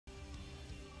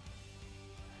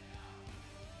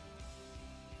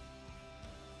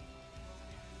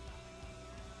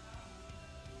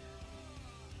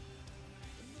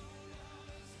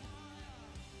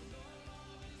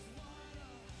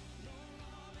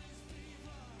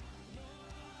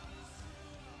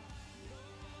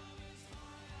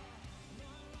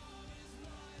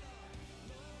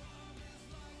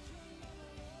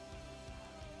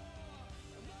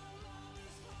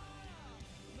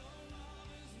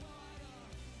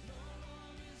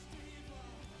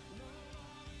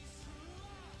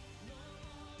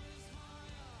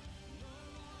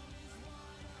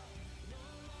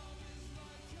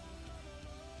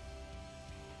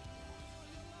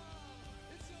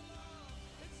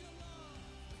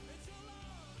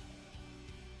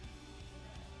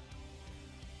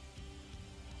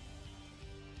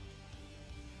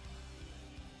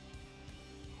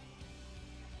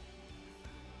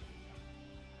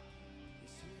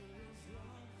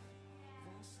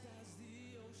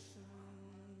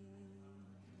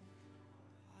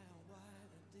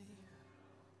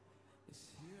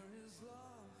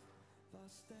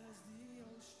vast as the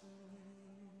ocean.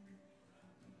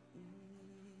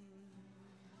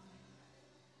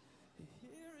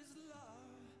 Here is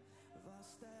love,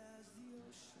 vast as the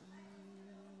ocean.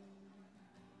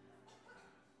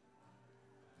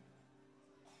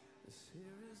 This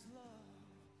here is love,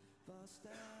 vast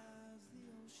as the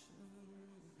ocean.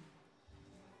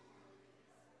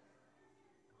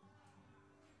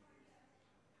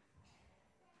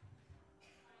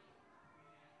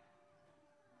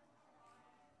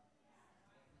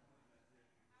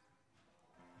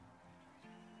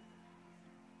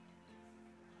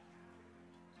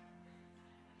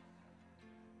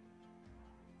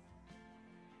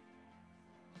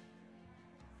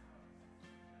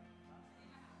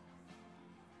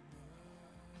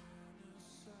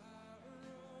 Side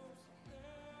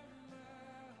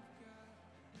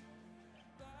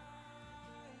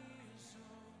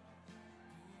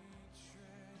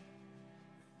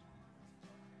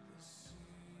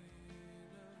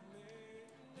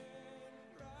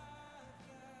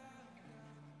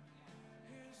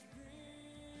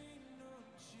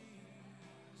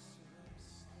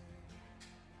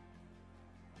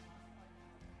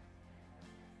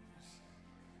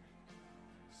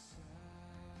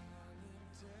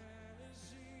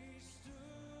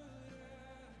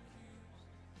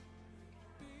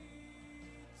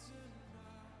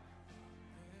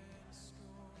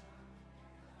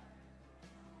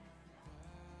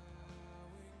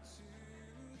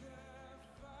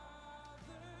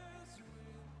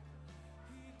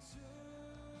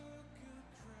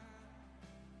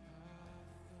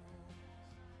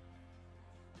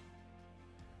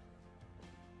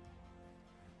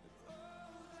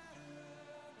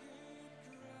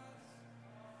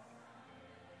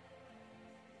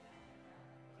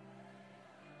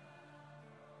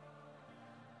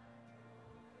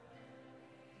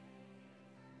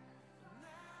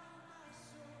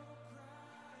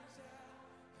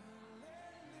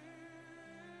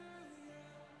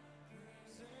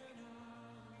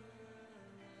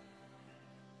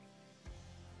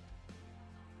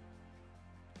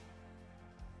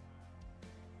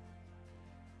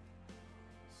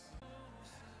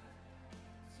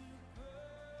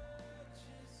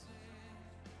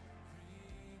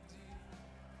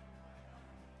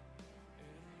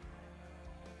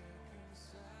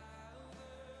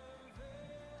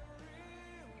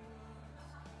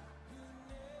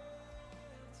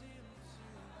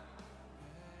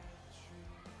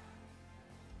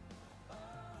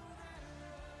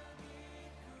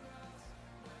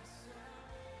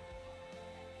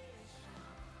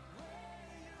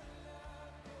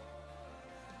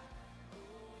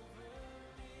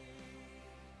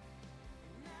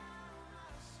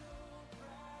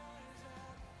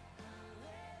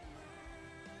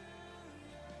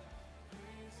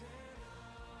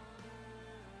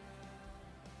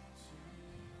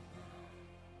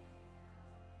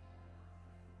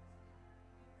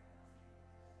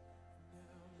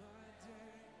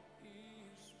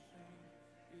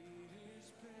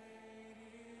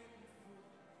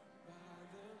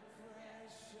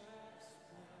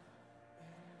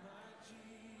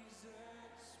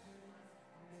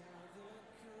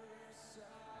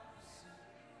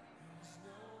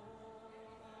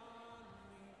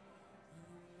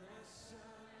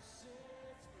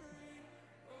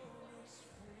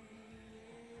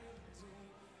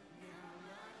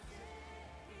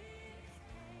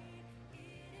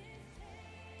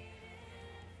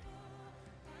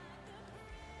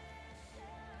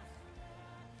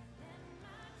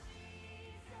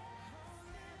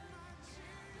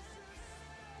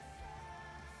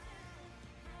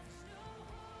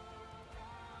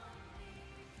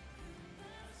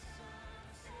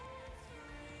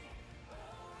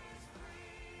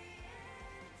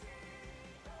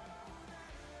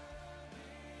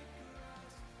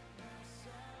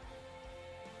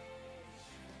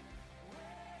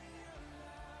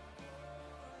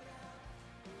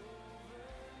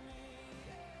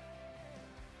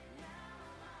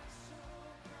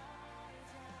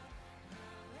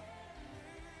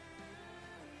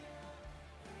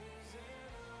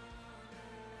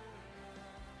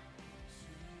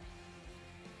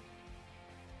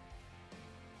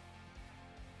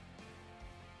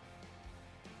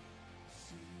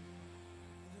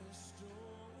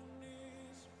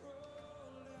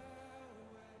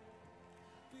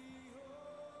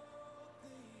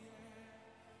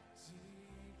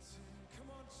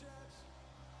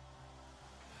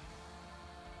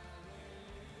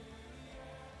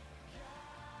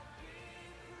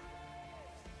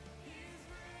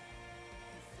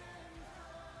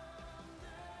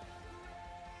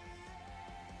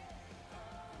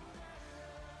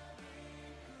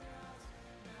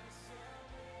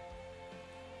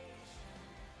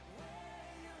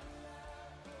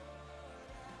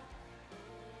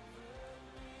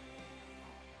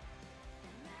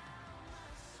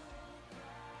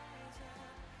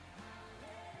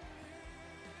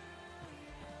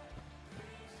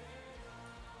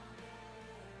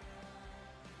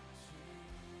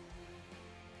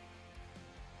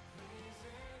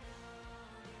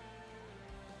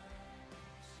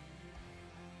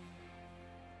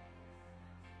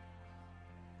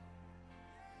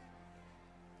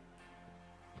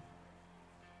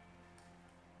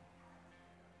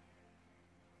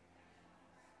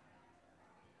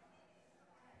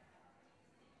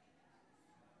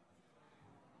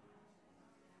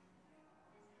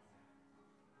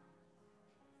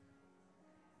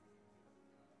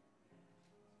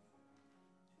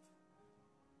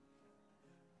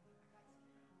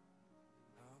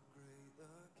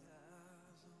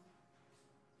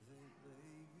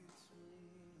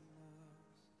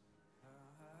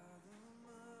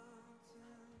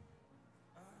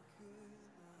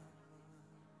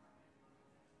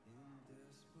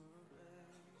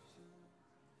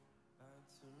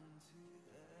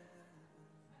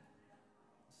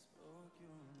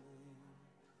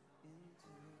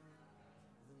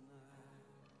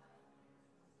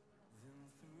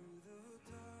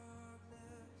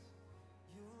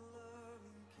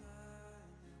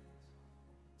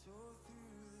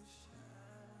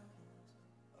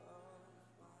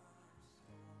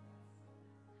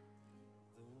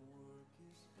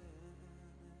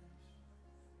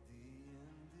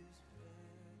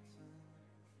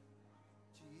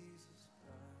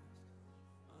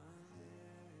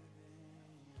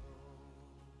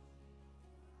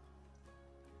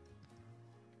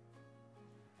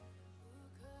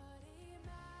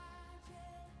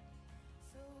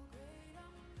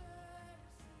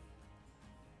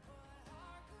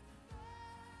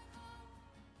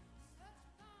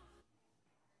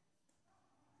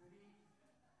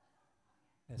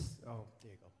Yes. Oh,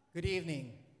 there you go. Good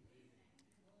evening.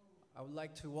 I would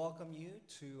like to welcome you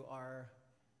to our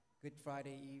Good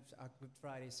Friday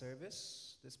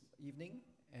service this evening,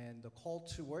 and the call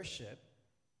to worship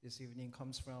this evening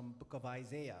comes from Book of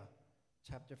Isaiah,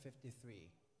 chapter 53.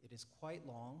 It is quite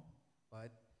long,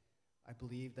 but I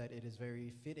believe that it is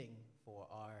very fitting for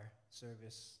our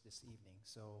service this evening.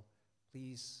 So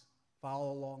please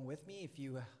follow along with me. If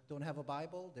you don't have a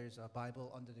Bible, there's a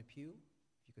Bible under the pew.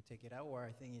 If you could take it out, or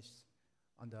I think it's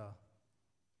on the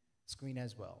screen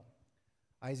as well.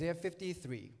 Isaiah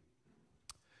 53.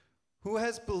 Who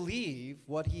has believed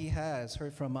what he has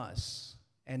heard from us?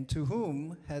 And to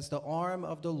whom has the arm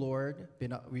of the Lord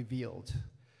been revealed?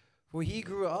 For he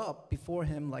grew up before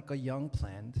him like a young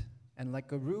plant, and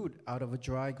like a root out of a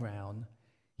dry ground.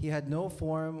 He had no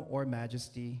form or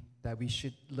majesty that we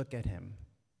should look at him,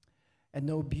 and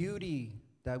no beauty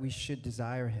that we should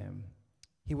desire him.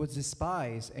 He was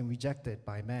despised and rejected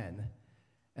by men,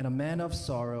 and a man of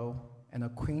sorrow and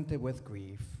acquainted with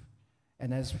grief.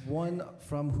 And as one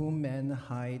from whom men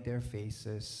hide their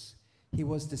faces, he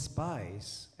was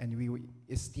despised, and we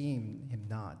esteemed him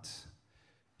not.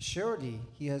 Surely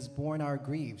he has borne our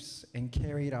griefs and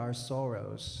carried our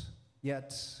sorrows.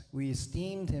 Yet we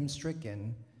esteemed him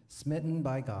stricken, smitten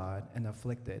by God, and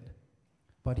afflicted.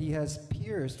 But he has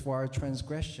pierced for our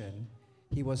transgression,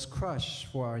 he was crushed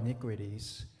for our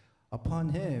iniquities. Upon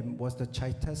him was the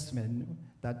chastisement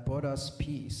that brought us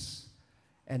peace,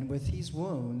 and with his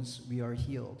wounds we are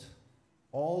healed.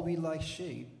 All we like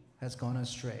sheep has gone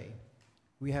astray.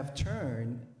 We have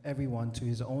turned everyone to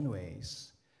his own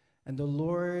ways, and the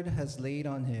Lord has laid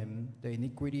on him the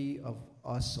iniquity of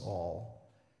us all.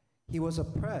 He was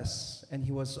oppressed and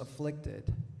he was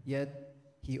afflicted, yet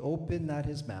he opened not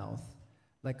his mouth.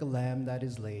 Like a lamb that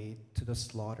is laid to the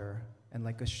slaughter, and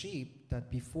like a sheep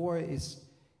that before its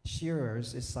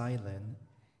shearers is silent,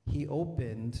 he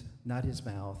opened not his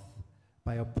mouth.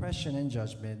 By oppression and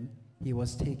judgment he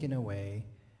was taken away.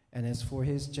 And as for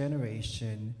his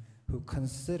generation, who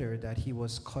considered that he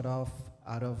was cut off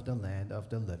out of the land of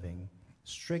the living,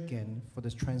 stricken for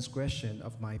the transgression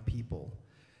of my people.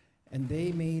 And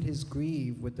they made his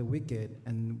grief with the wicked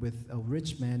and with a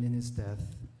rich man in his death,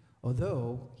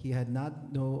 although he had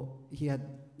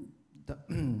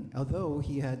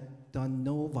done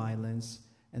no violence,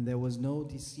 and there was no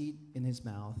deceit in his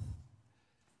mouth.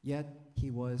 Yet he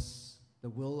was the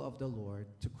will of the Lord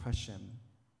to crush him.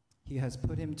 He has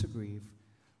put him to grief.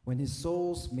 When his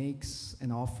soul makes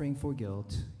an offering for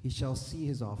guilt, he shall see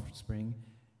his offspring.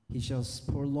 He shall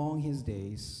prolong his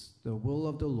days. The will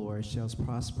of the Lord shall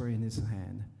prosper in his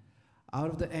hand. Out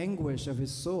of the anguish of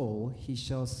his soul he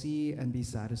shall see and be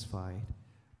satisfied.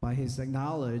 By his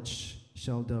knowledge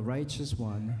shall the righteous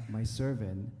one, my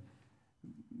servant,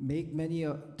 make many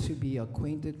to be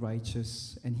acquainted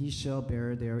righteous, and he shall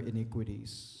bear their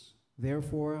iniquities.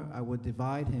 Therefore I will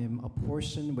divide him a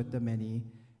portion with the many,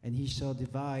 and he shall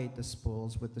divide the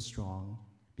spoils with the strong,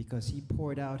 because he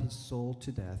poured out his soul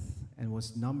to death and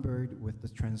was numbered with the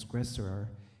transgressor,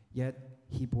 yet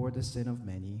he bore the sin of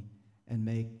many and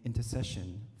make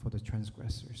intercession for the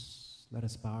transgressors. Let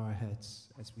us bow our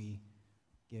heads as we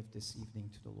give this evening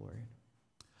to the Lord.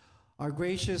 Our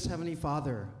gracious Heavenly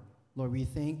Father, Lord, we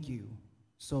thank you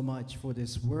so much for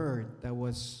this word that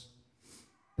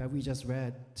we just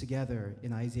read together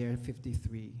in Isaiah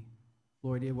 53.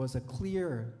 Lord, it was a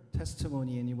clear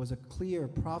testimony and it was a clear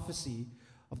prophecy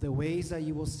of the ways that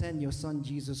you will send your Son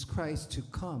Jesus Christ to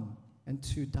come and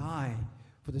to die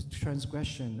for the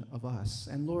transgression of us.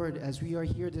 And Lord, as we are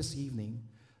here this evening,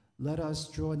 let us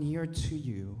draw near to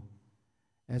you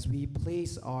as we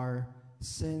place our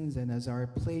sins and as we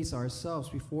place ourselves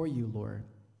before you, Lord,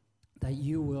 that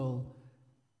you will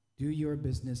do your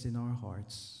business in our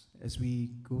hearts as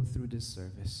we go through this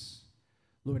service.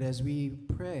 Lord, as we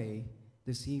pray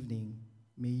this evening,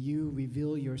 may you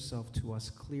reveal yourself to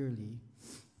us clearly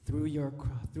through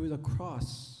the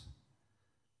cross,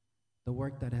 the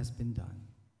work that has been done.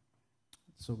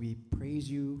 So we praise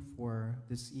you for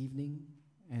this evening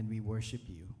and we worship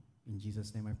you. In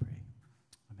Jesus' name I pray.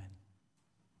 Amen.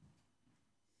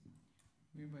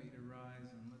 We invite you to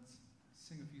rise and let's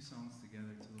sing a few songs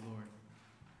together to the Lord.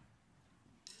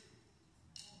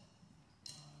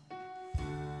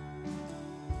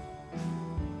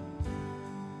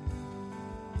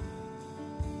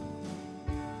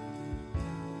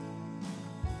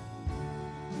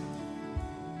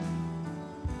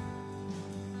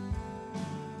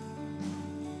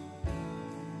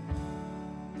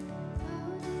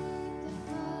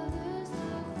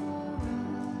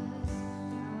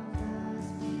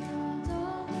 Beyond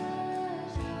all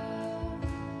measure,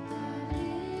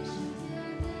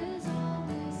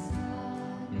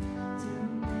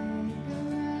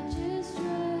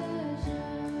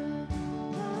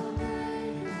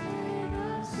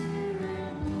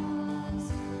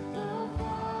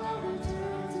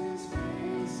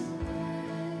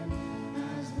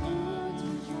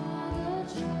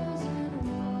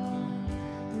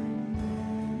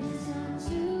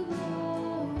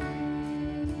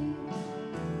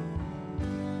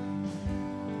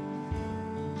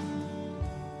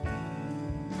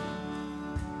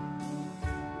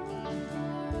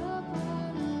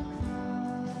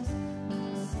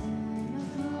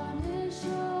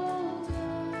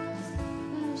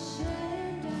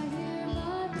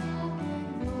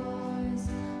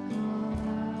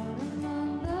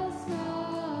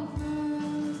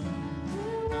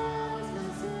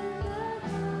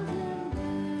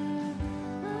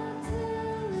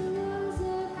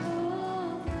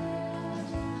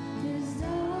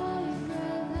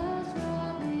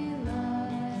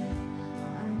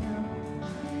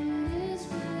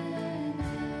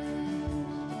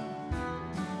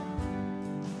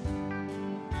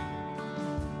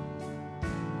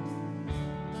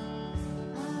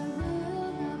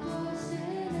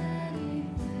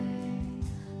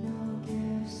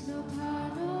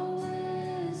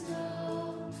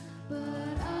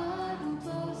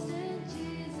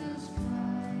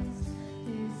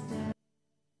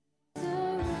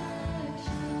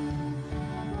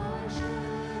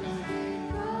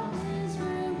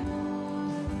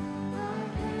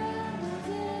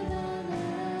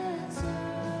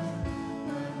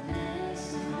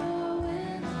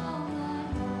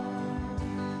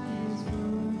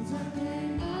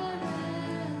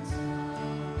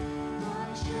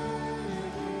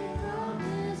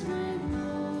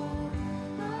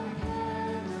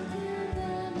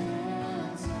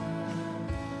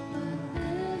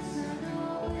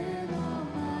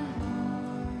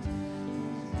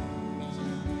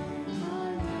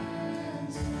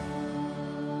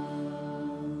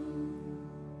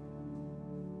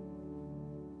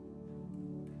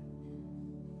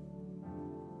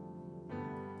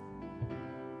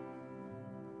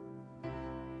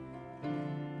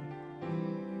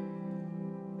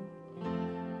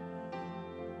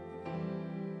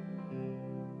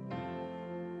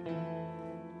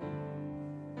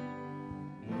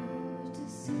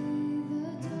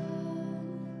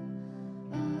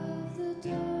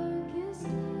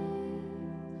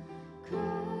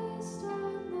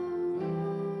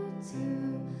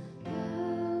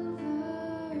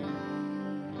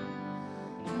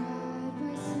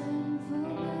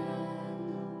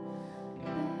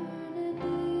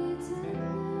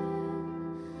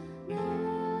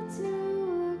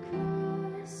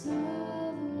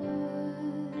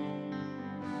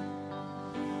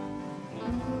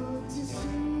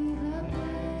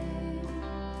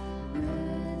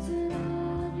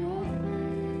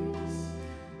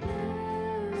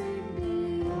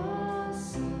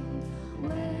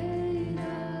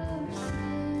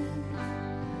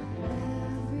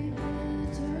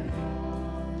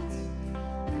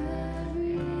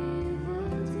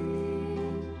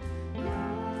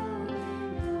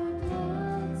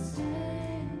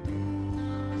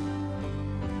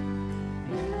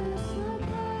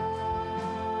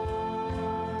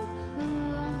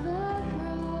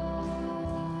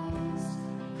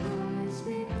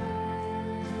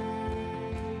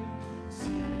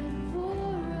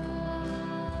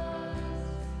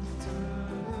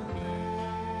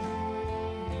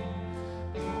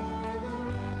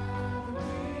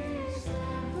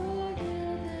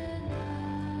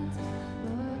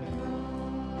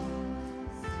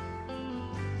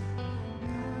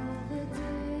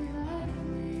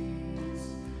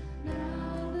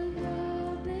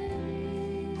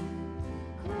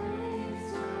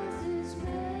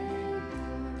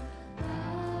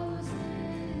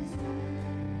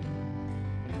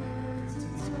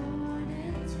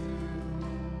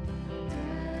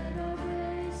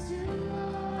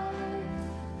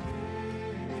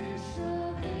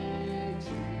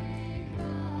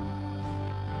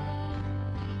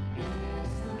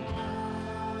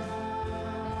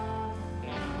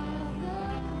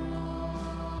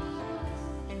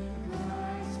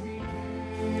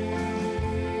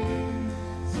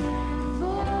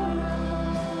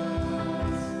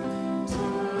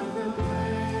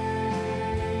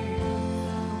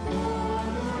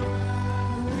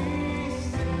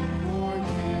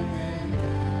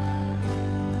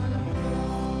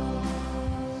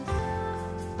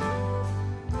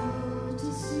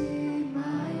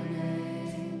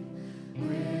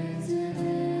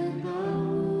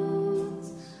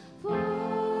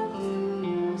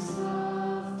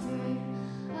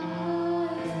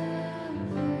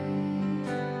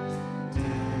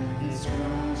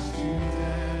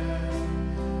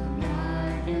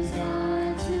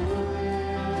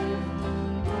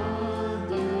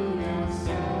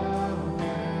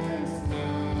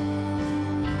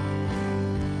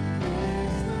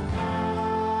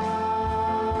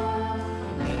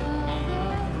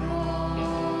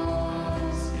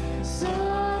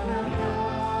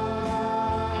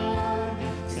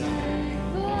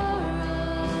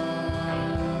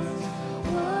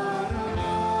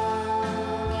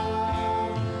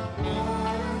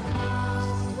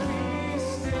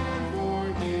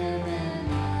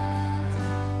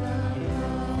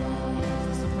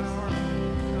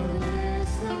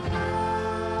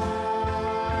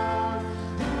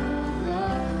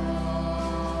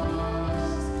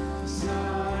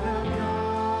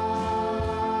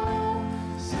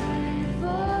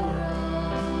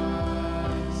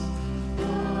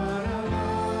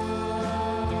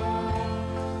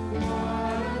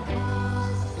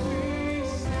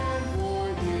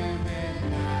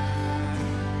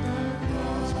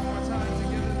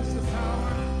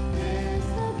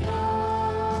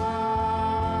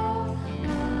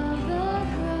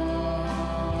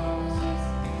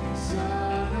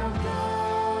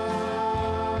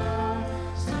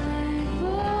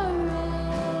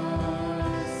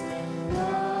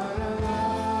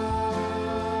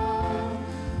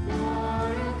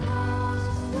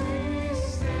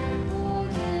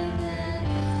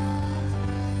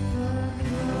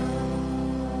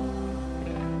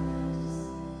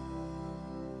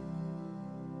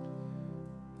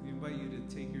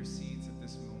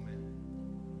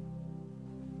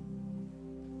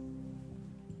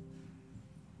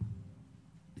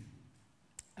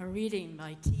 A reading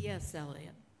by T.S.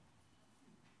 Eliot.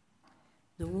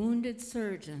 The wounded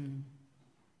surgeon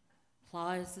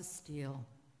plies the steel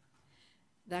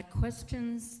that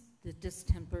questions the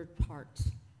distempered part.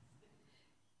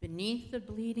 Beneath the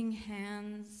bleeding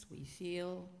hands we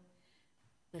feel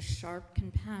the sharp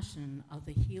compassion of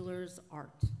the healer's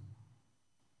art,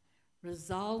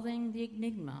 resolving the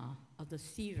enigma of the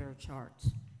fever chart.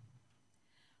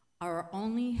 Our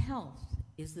only health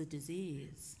is the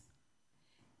disease.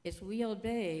 If we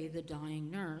obey the dying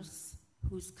nurse,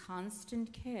 whose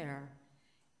constant care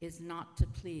is not to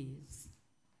please,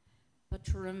 but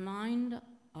to remind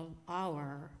of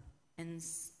our and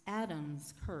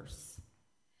Adam's curse,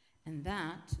 and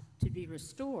that, to be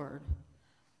restored,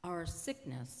 our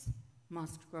sickness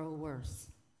must grow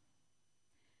worse.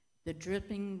 The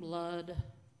dripping blood,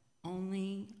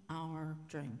 only our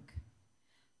drink.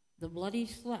 The bloody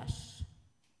flesh,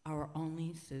 our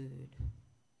only food.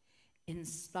 In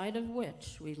spite of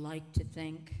which we like to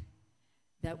think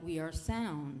that we are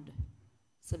sound,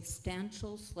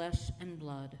 substantial flesh and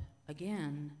blood.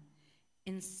 Again,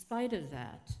 in spite of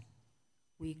that,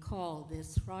 we call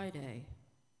this Friday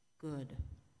good.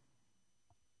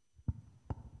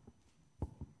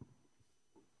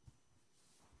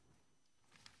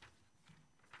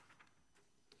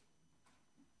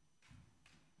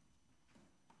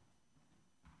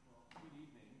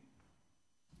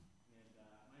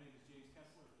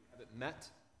 Haven't met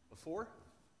before.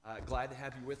 Glad to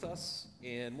have you with us,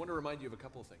 and want to remind you of a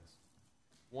couple of things.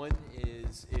 One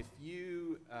is if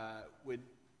you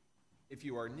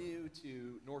are new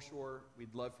to North Shore,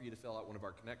 we'd love for you to fill out one of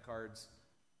our Connect cards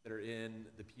that are in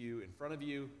the pew in front of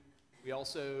you. We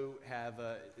also have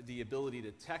the ability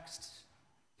to text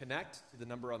Connect to the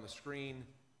number on the screen.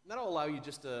 And that'll allow you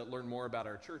just to learn more about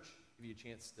our church, give you a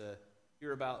chance to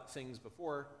hear about things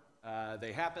before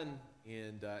they happen,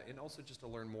 and also just to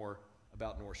learn more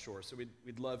about North Shore. So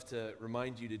we'd love to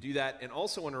remind you to do that, and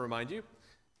also want to remind you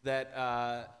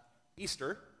that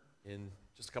Easter, in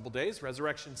just a couple days,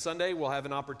 Resurrection Sunday, we'll have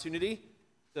an opportunity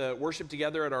to worship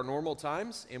together at our normal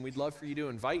times, and we'd love for you to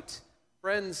invite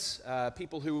friends,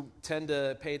 people who tend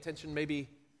to pay attention maybe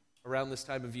around this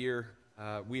time of year.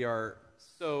 We are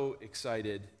so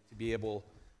excited to be able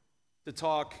to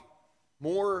talk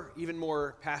even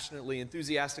more passionately,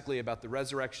 enthusiastically about the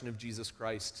resurrection of Jesus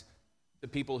Christ to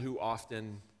people who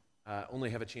often only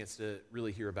have a chance to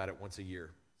really hear about it once a year.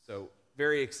 So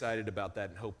very excited about that,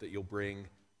 and hope that you'll bring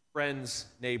friends,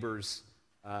 neighbors,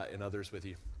 and others with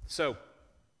you. So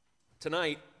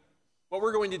tonight, what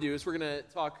we're going to do is we're going to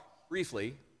talk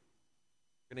briefly.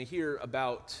 We're going to hear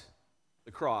about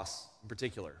the cross in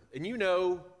particular. And you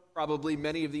know probably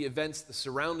many of the events, the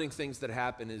surrounding things that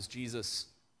happen as Jesus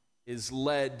is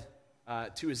led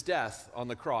to his death on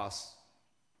the cross.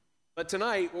 But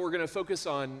tonight, what we're going to focus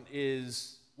on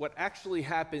is what actually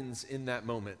happens in that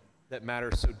moment that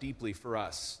matters so deeply for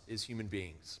us as human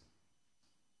beings.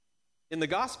 In the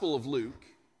Gospel of Luke,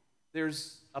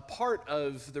 there's a part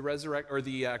of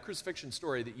the crucifixion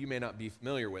story that you may not be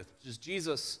familiar with, which is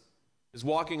Jesus is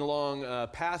walking along a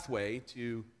pathway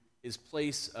to his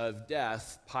place of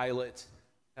death. Pilate,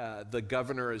 the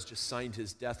governor, has just signed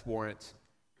his death warrant,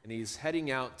 and he's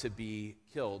heading out to be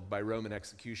killed by Roman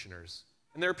executioners.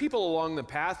 And there are people along the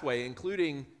pathway,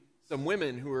 including some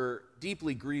women who are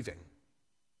deeply grieving.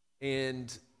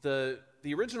 And the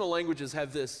original languages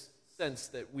have this sense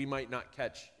that we might not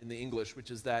catch in the English,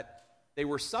 which is that they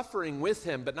were suffering with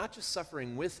him, but not just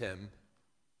suffering with him,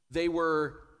 they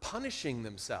were punishing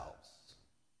themselves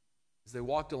as they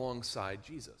walked alongside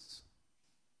Jesus.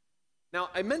 Now,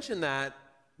 I mention that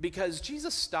because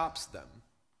Jesus stops them,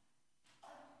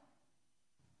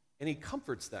 and he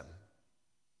comforts them,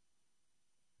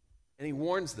 and he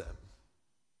warns them.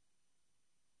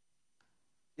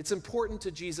 It's important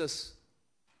to Jesus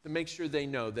to make sure they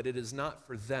know that it is not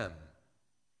for them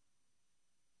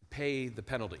to pay the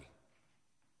penalty,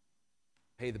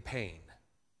 pay the pain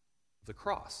of the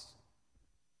cross.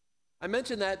 I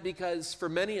mention that because for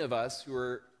many of us who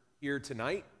are here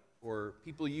tonight, or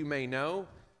people you may know,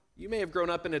 you may have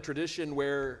grown up in a tradition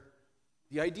where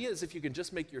the idea is if you can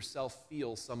just make yourself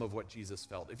feel some of what Jesus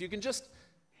felt, if you can just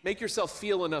make yourself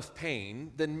feel enough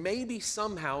pain, then maybe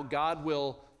somehow God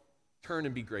will turn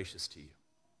and be gracious to you.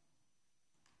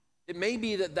 It may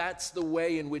be that that's the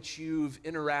way in which you've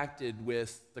interacted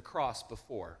with the cross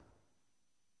before.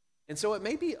 And so it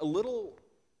may be a little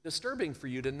disturbing for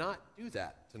you to not do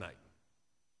that tonight.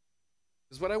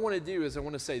 Because what I want to do is I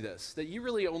want to say this, that you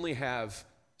really only have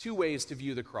two ways to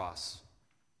view the cross.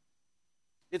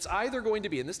 It's either going to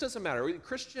be, and this doesn't matter,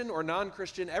 Christian or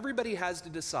non-Christian, everybody has to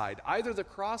decide. Either the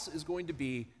cross is going to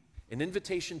be an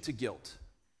invitation to guilt,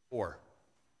 4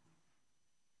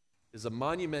 is a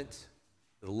monument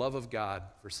to the love of God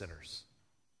for sinners.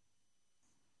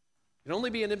 It can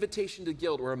only be an invitation to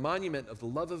guilt or a monument of the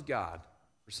love of God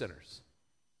for sinners.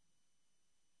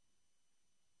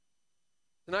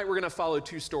 Tonight we're going to follow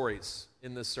two stories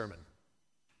in this sermon.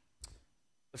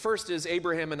 The first is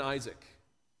Abraham and Isaac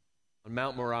on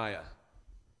Mount Moriah.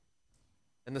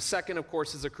 And the second, of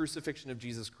course, is the crucifixion of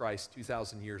Jesus Christ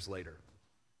 2,000 years later.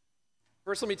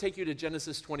 First, let me take you to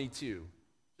Genesis 22,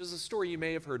 which is a story you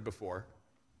may have heard before,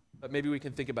 but maybe we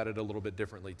can think about it a little bit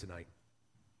differently tonight.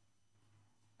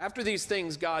 After these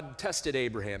things, God tested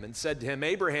Abraham and said to him,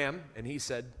 "Abraham," and he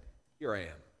said, "Here I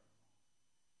am."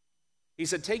 He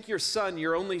said, "Take your son,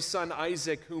 your only son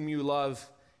Isaac, whom you love,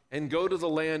 and go to the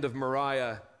land of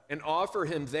Moriah and offer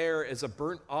him there as a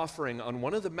burnt offering on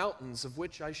one of the mountains of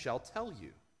which I shall tell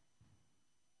you."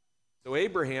 So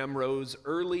Abraham rose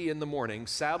early in the morning,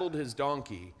 saddled his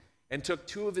donkey, and took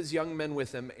 2 of his young men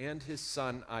with him and his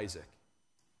son Isaac.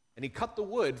 And he cut the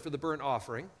wood for the burnt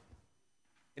offering,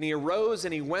 and he arose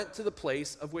and he went to the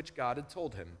place of which God had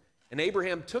told him. And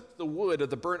Abraham took the wood of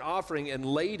the burnt offering and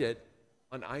laid it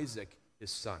on Isaac,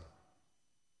 his son.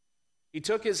 He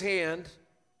took in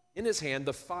his hand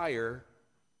the fire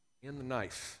and the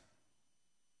knife.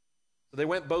 So they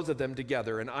went both of them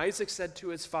together, and Isaac said to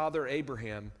his father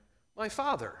Abraham, "My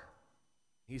father."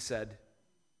 He said,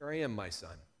 "Here I am, my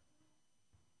son."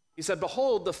 He said,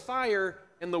 "Behold, the fire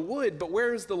and the wood, but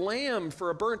where is the lamb for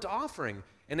a burnt offering?"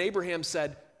 And Abraham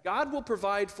said, "God will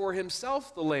provide for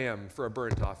himself the lamb for a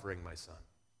burnt offering, my son."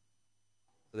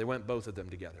 So they went both of them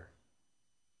together.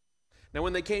 Now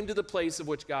when they came to the place of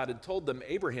which God had told them,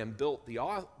 Abraham built the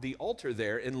altar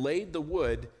there and laid the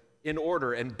wood in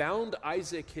order and bound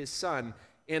Isaac his son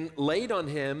and laid on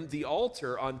him the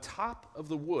altar on top of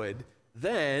the wood.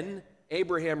 Then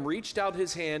Abraham reached out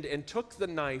his hand and took the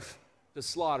knife to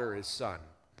slaughter his son.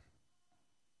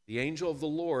 The angel of the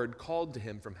Lord called to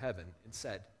him from heaven and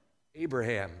said,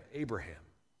 "Abraham, Abraham."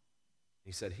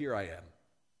 He said, "Here I am."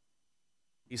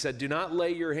 He said, "Do not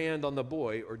lay your hand on the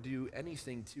boy or do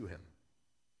anything to him.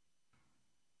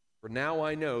 For now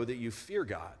I know that you fear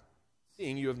God,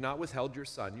 seeing you have not withheld your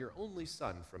son, your only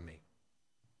son, from me."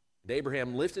 And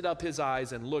Abraham lifted up his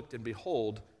eyes and looked, and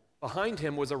behold, behind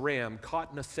him was a ram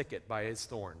caught in a thicket by its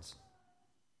thorns.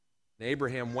 And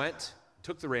Abraham went,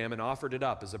 took the ram, and offered it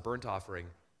up as a burnt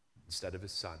offering instead of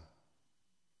his son.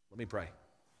 Let me pray.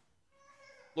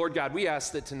 Lord God, we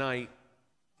ask that tonight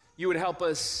you would help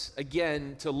us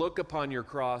again to look upon your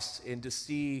cross and to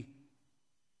see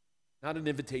not an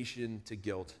invitation to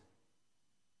guilt,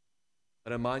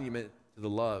 but a monument to the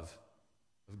love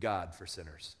of God for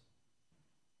sinners.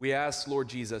 We ask, Lord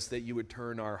Jesus, that you would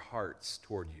turn our hearts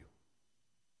toward you,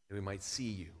 that we might see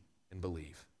you and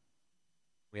believe.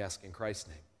 We ask in Christ's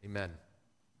name, amen.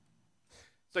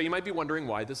 So you might be wondering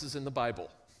why this is in the Bible.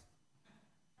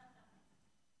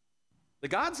 The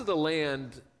gods of the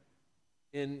land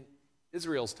in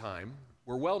Israel's time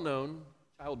were well-known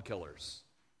child killers.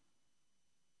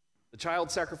 The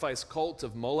child sacrifice cult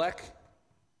of Molech,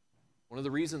 one of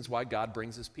the reasons why God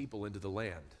brings his people into the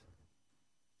land,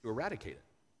 to eradicate it.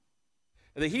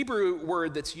 And the Hebrew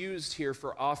word that's used here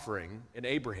for offering in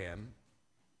Abraham,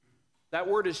 that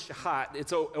word is shahat.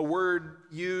 It's a word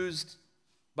used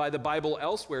by the Bible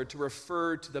elsewhere to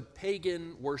refer to the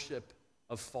pagan worship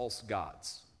of false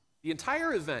gods. The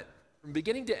entire event, from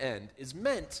beginning to end, is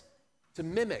meant to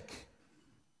mimic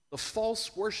the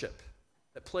false worship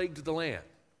that plagued the land.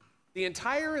 The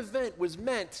entire event was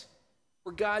meant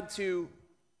for God to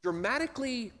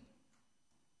dramatically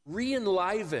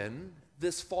re-enliven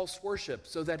this false worship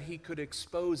so that he could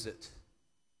expose it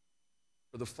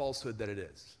for the falsehood that it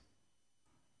is.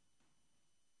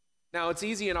 Now, it's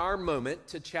easy in our moment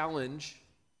to challenge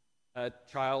a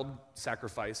child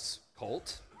sacrifice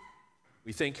cult.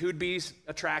 We think who'd be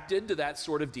attracted to that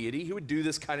sort of deity, who would do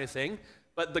this kind of thing.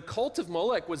 But the cult of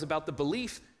Molech was about the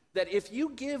belief that if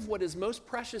you give what is most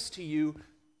precious to you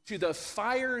to the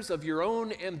fires of your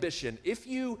own ambition, if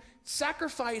you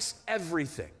sacrifice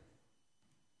everything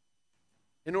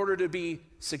in order to be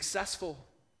successful,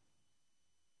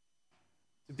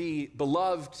 to be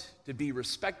beloved, to be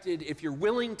respected, if you're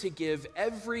willing to give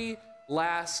every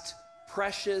last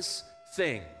precious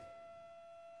thing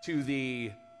to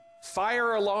the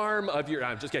fire alarm of your,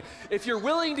 I'm just kidding. If you're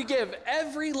willing to give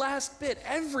every last bit,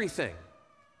 everything,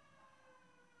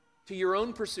 to your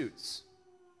own pursuits,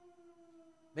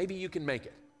 maybe you can make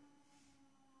it.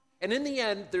 And in the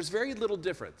end, there's very little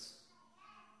difference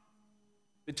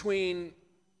between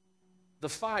the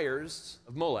fires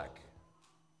of Molech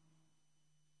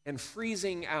and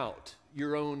freezing out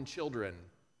your own children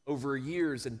over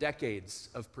years and decades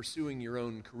of pursuing your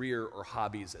own career or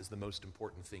hobbies as the most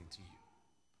important thing to you.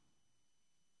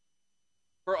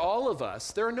 For all of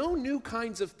us, there are no new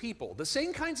kinds of people. The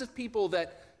same kinds of people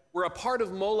that were a part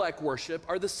of Molech worship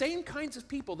are the same kinds of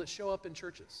people that show up in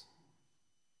churches.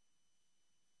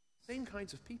 Same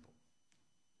kinds of people.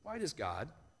 Why does God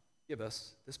give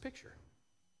us this picture?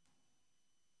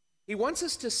 He wants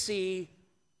us to see,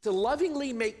 to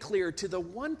lovingly make clear to the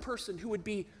one person who would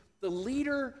be the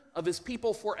leader of his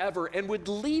people forever and would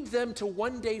lead them to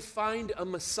one day find a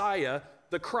Messiah,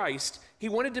 the Christ. He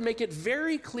wanted to make it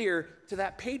very clear to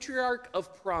that patriarch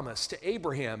of promise, to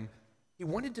Abraham. He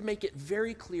wanted to make it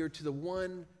very clear to the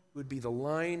one who would be the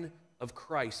line of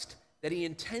Christ that he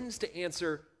intends to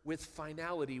answer with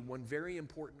finality one very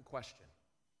important question.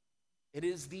 It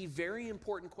is the very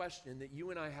important question that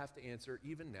you and I have to answer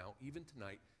even now, even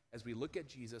tonight, as we look at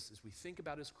Jesus, as we think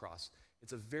about his cross.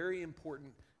 It's a very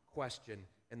important question,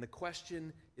 and the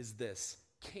question is this: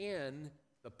 can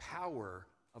the power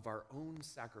of our own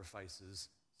sacrifices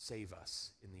save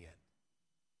us in the end?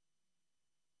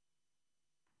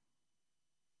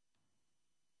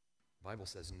 The Bible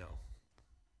says no.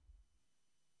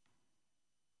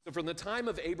 So from the time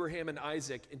of Abraham and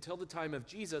Isaac until the time of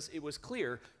Jesus, it was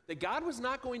clear that God was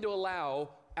not going to allow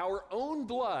our own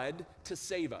blood to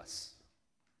save us,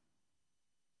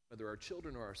 whether our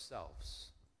children or ourselves.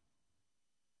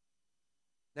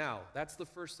 Now, that's the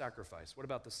first sacrifice. What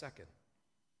about the second?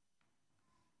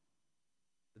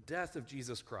 The death of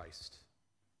Jesus Christ.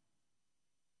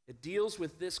 It deals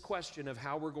with this question of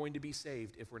how we're going to be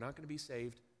saved. If we're not going to be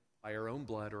saved by our own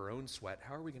blood or our own sweat,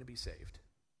 how are we going to be saved?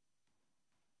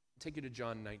 I'll take you to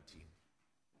John 19.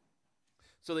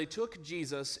 So they took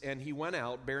Jesus, and he went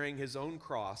out bearing his own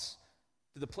cross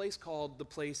to the place called the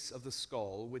place of the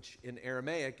skull, which in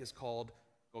Aramaic is called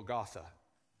Golgotha.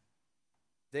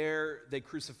 There they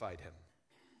crucified him,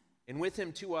 and with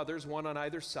him 2 others, one on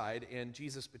either side, and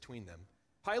Jesus between them.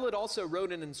 Pilate also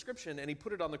wrote an inscription, and he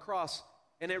put it on the cross,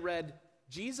 and it read,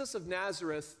 Jesus of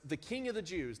Nazareth, the King of the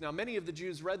Jews. Now, many of the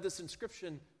Jews read this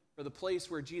inscription, for the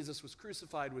place where Jesus was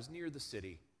crucified was near the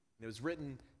city. And it was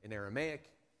written in Aramaic,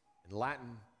 in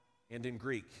Latin, and in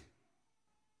Greek.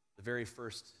 The very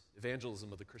first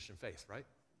evangelism of the Christian faith, right?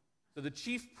 So the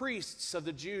chief priests of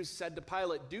the Jews said to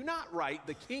Pilate, do not write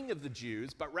the King of the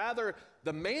Jews, but rather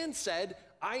the man said,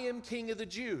 I am King of the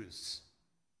Jews.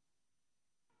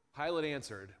 Pilate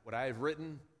answered, what I have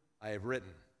written, I have written.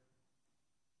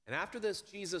 And after this,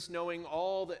 Jesus, knowing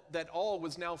that all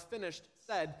was now finished,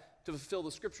 said, to fulfill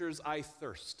the scriptures, I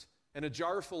thirst. And a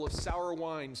jar full of sour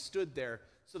wine stood there.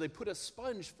 So they put a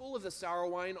sponge full of the sour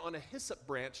wine on a hyssop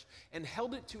branch and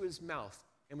held it to his mouth.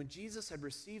 And when Jesus had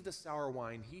received the sour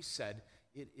wine, he said,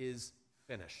 it is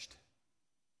finished.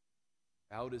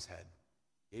 Bowed his head,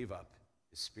 gave up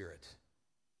his spirit.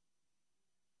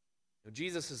 Now,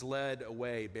 Jesus is led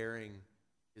away bearing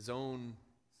his own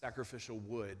sacrificial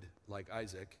wood like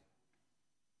Isaac.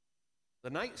 The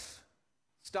knife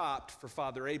stopped for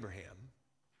Father Abraham,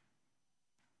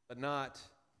 but not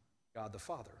God the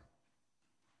Father.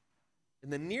 In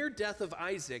the near death of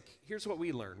Isaac, here's what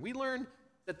we learn. We learn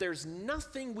that there's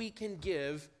nothing we can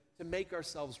give to make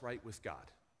ourselves right with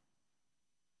God.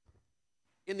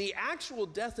 In the actual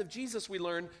death of Jesus, we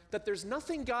learn that there's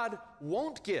nothing God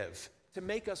won't give to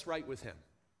make us right with him.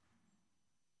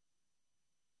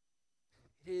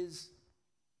 It is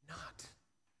not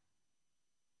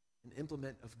an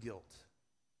implement of guilt,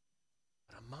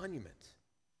 but a monument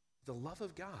to the love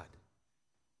of God.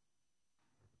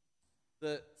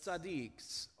 The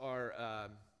Tzaddiks are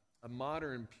a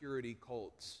modern purity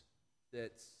cult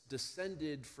that's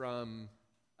descended from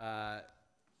a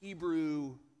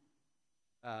Hebrew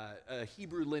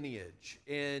lineage,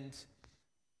 and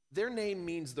their name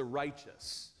means the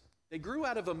righteous. They grew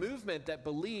out of a movement that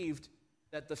believed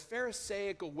that the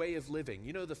Pharisaical way of living,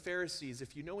 you know, the Pharisees,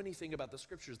 if you know anything about the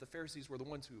scriptures, the Pharisees were the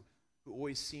ones who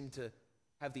always seemed to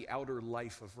have the outer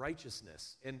life of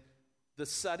righteousness. And the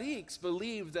Tzaddiks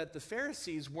believed that the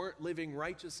Pharisees weren't living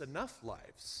righteous enough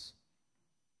lives.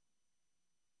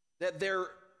 That their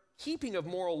keeping of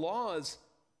moral laws,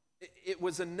 it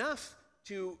was enough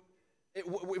to, it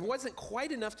wasn't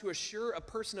quite enough to assure a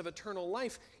person of eternal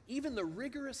life. Even the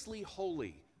rigorously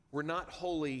holy were not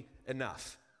holy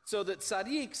enough. So that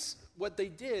Tzaddiks, what they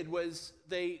did was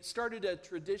they started a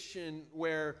tradition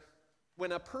where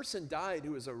when a person died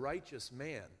who was a righteous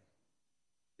man,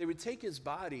 they would take his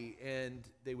body and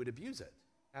they would abuse it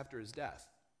after his death,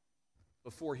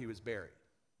 before he was buried.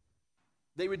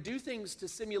 They would do things to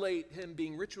simulate him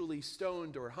being ritually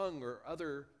stoned or hung or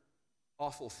other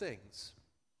awful things.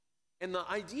 And the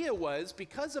idea was,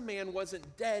 because a man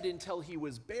wasn't dead until he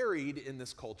was buried in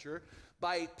this culture,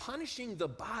 by punishing the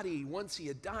body once he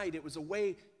had died, it was a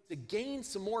way to gain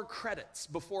some more credits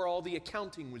before all the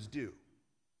accounting was due.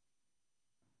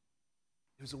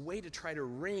 It was a way to try to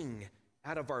wring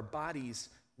out of our bodies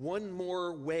one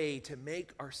more way to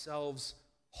make ourselves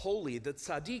holy. The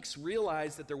tzaddiks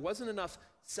realized that there wasn't enough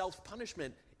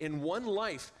self-punishment in one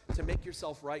life to make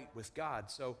yourself right with God,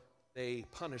 so they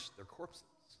punished their corpses.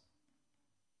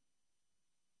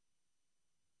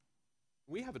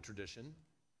 We have a tradition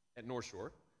at North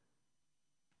Shore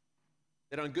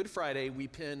that on Good Friday we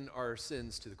pin our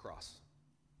sins to the cross.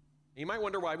 And you might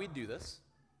wonder why we do this.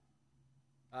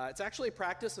 It's actually a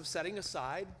practice of setting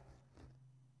aside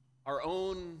our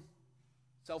own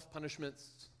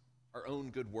self-punishments, our own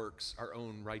good works, our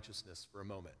own righteousness for a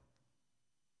moment,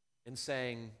 and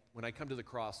saying, when I come to the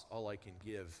cross, all I can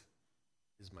give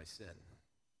is my sin.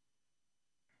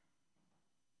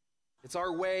 It's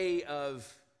our way of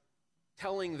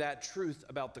telling that truth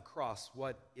about the cross.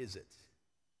 What is it?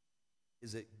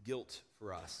 Is it guilt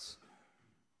for us?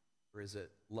 Or is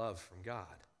it love from God?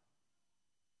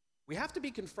 We have to be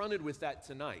confronted with that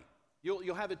tonight.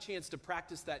 You'll have a chance to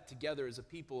practice that together as a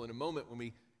people in a moment when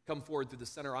we come forward through the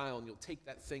center aisle, and you'll take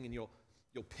that thing and you'll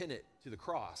pin it to the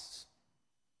cross.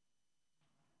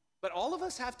 But all of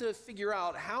us have to figure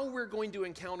out how we're going to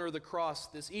encounter the cross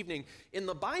this evening. In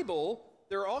the Bible,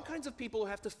 there are all kinds of people who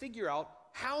have to figure out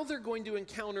how they're going to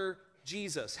encounter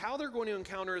Jesus, how they're going to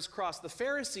encounter his cross. The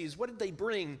Pharisees, what did they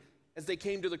bring as they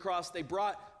came to the cross? They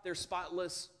brought their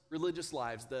spotless religious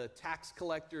lives. The tax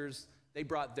collectors, they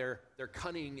brought their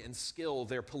cunning and skill,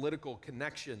 their political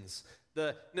connections.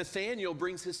 The Nathaniel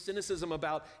brings his cynicism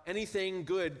about anything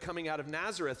good coming out of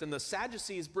Nazareth. And the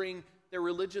Sadducees bring their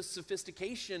religious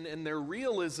sophistication and their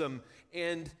realism.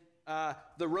 And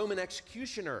the Roman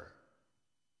executioner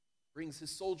brings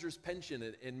his soldier's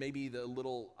pension and maybe the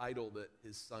little idol that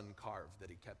his son carved that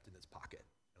he kept in his pocket.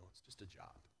 No, it's just a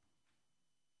job.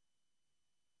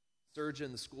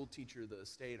 Surgeon, the school teacher, the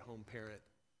stay-at-home parent,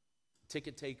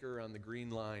 ticket taker on the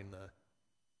Green Line,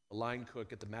 the line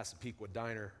cook at the Massapequa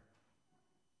Diner.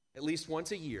 At least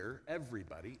once a year,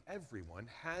 everyone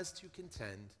has to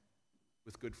contend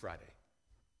with Good Friday.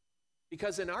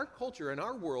 Because in our culture, in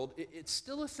our world, it's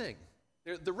still a thing.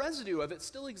 The residue of it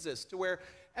still exists, to where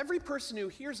every person who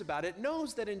hears about it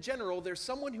knows that in general there's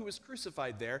someone who was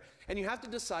crucified there, and you have to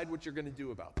decide what you're going to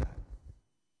do about that.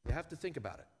 You have to think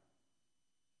about it.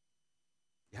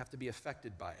 You have to be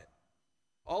affected by it.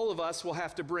 All of us will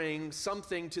have to bring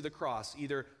something to the cross,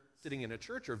 either sitting in a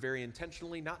church or very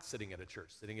intentionally not sitting at a church,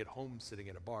 sitting at home, sitting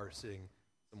at a bar, sitting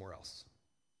somewhere else.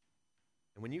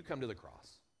 And when you come to the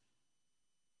cross,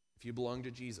 if you belong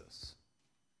to Jesus,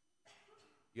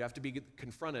 you have to be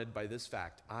confronted by this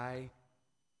fact: I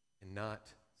cannot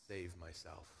save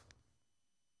myself.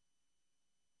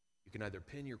 You can either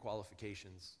pin your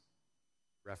qualifications,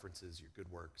 references, your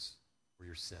good works, or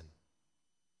your sin.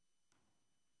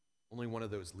 Only one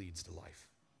of those leads to life.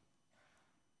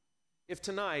 If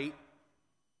tonight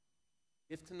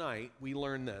we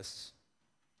learn this,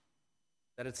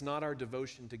 that it's not our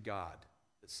devotion to God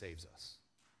that saves us.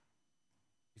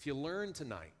 If you learn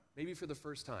tonight, maybe for the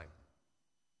first time,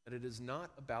 that it is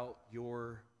not about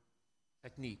your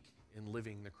technique in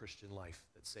living the Christian life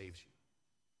that saves you,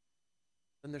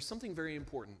 then there's something very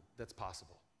important that's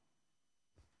possible.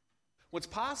 What's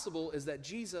possible is that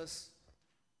Jesus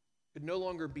could no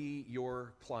longer be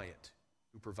your client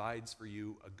who provides for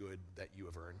you a good that you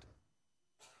have earned.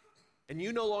 And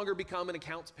you no longer become an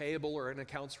accounts payable or an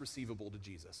accounts receivable to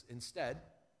Jesus. Instead,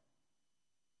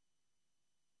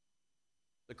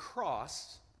 the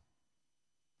cross,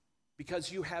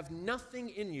 because you have nothing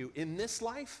in you in this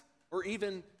life or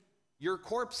even your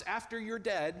corpse after you're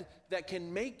dead that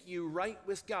can make you right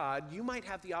with God, you might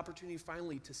have the opportunity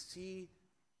finally to see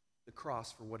the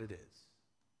cross for what it is.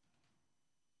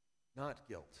 Not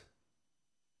guilt.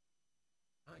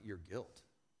 Not your guilt.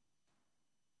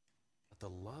 But the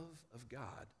love of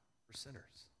God for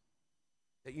sinners.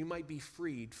 That you might be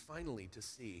freed finally to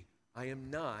see, I am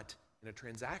not in a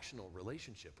transactional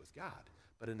relationship with God,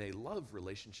 but in a love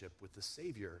relationship with the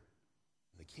Savior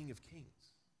and the King of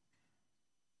Kings,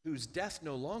 whose death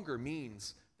no longer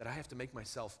means that I have to make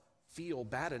myself feel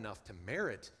bad enough to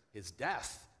merit his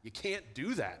death. You can't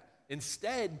do that.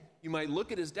 Instead, you might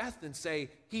look at his death and say,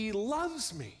 he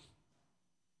loves me.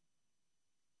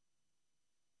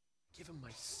 Give him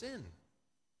my sin.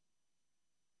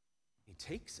 He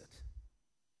takes it.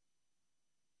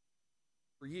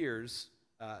 For years,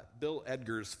 Bill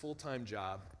Edgar's full-time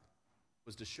job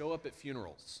was to show up at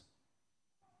funerals,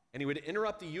 and he would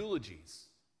interrupt the eulogies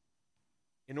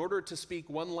in order to speak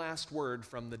one last word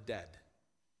from the dead.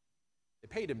 They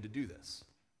paid him to do this.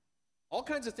 All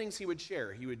kinds of things he would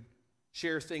share. He would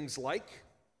share things like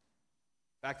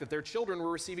the fact that their children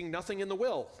were receiving nothing in the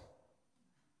will,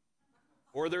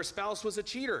 or their spouse was a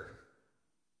cheater,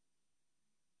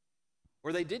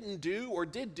 or they didn't do or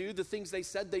did do the things they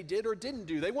said they did or didn't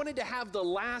do. They wanted to have the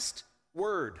last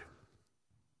word.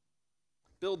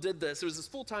 Bill did this. It was his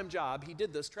full-time job. He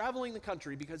did this, traveling the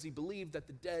country, because he believed that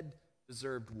the dead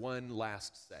deserved one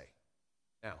last say.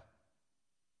 Now,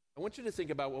 I want you to think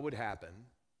about what would happen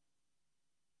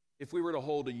if we were to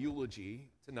hold a eulogy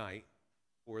tonight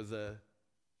for the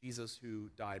Jesus who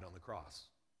died on the cross.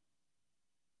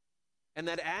 And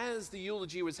that as the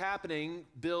eulogy was happening,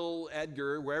 Bill,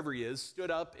 Edgar, wherever he is,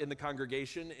 stood up in the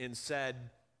congregation and said,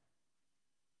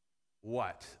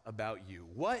 "What about you?"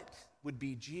 What would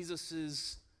be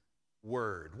Jesus's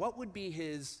word? What would be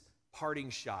his parting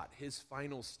shot, his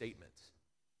final statement?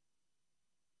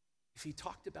 If he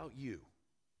talked about you,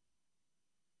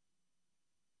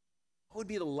 what would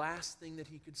be the last thing that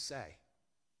he could say?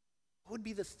 What would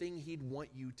be the thing he'd want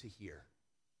you to hear?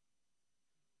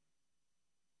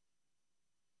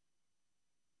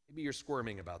 Maybe you're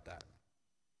squirming about that.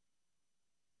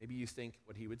 Maybe you think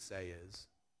what he would say is,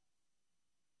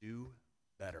 do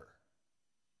better.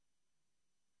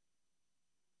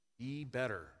 Be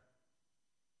better.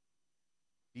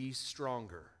 Be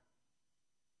stronger.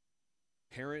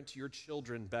 Parent your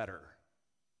children better.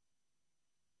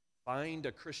 Find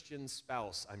a Christian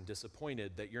spouse. I'm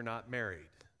disappointed that you're not married.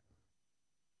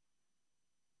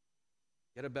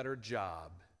 Get a better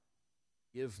job.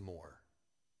 Give more.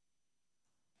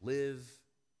 Live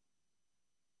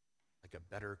like a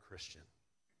better Christian.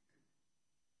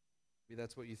 Maybe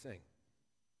that's what you think.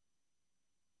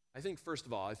 I think, first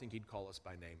of all, I think he'd call us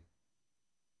by name.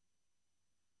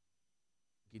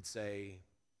 He'd say,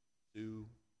 Sue,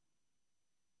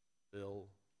 Bill,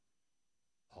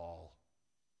 Paul,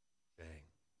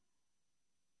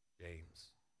 James.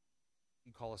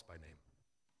 He'd call us by name.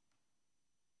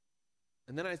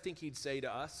 And then I think he'd say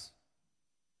to us,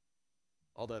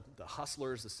 all the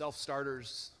hustlers, the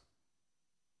self-starters,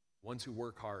 ones who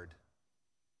work hard,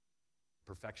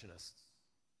 perfectionists,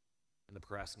 and the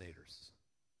procrastinators.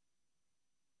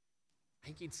 I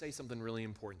think he'd say something really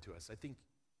important to us. I think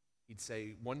he'd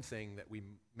say one thing that we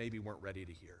maybe weren't ready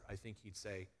to hear. I think he'd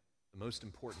say the most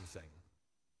important thing.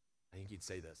 I think he'd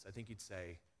say this. I think he'd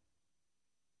say,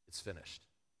 it's finished.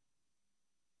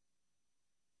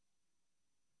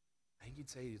 I think he'd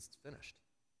say it's finished.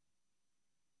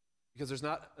 Because there's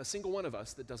not a single one of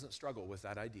us that doesn't struggle with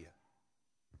that idea.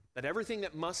 That everything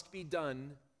that must be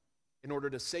done in order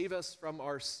to save us from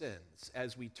our sins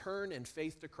as we turn in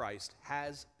faith to Christ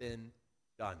has been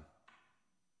done.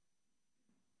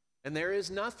 And there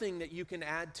is nothing that you can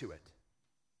add to it.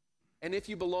 And if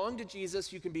you belong to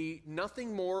Jesus, you can be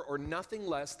nothing more or nothing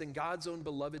less than God's own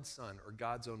beloved son or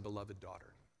God's own beloved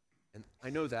daughter. And I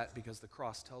know that because the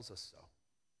cross tells us so.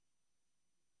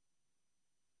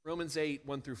 Romans 8,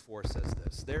 1 through 4 says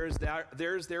this. There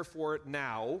is therefore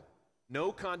now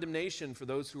no condemnation for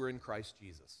those who are in Christ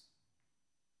Jesus.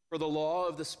 For the law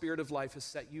of the Spirit of life has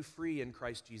set you free in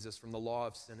Christ Jesus from the law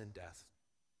of sin and death.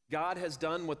 God has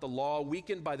done what the law,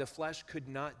 weakened by the flesh, could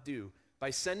not do.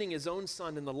 By sending his own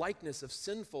Son in the likeness of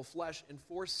sinful flesh and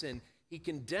for sin, he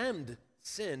condemned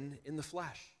sin in the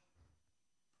flesh,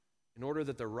 in order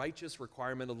that the righteous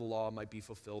requirement of the law might be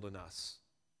fulfilled in us,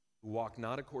 who walk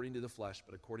not according to the flesh,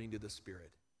 but according to the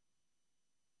Spirit.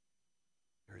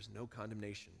 There is no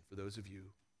condemnation for those of you who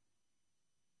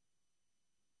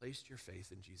placed your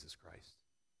faith in Jesus Christ,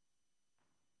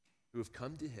 who have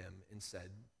come to him and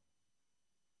said,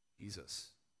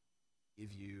 Jesus,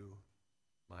 give you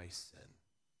my sin.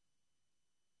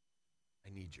 I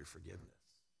need your forgiveness.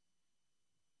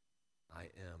 I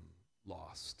am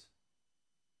lost,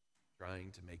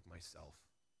 trying to make myself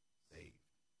saved.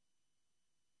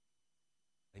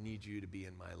 I need you to be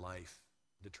in my life,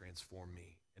 to transform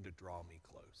me and to draw me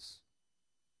close.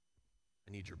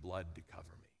 I need your blood to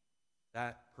cover me.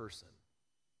 That person,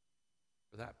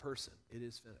 for that person, it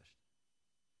is finished.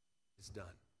 It's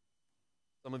done.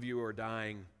 Some of you are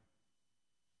dying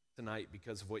tonight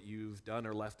because of what you've done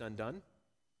or left undone.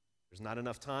 There's not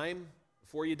enough time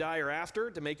before you die or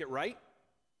after to make it right.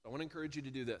 So I want to encourage you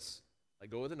to do this. Let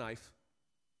go of the knife.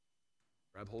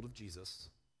 Grab hold of Jesus.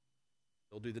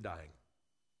 He'll do the dying.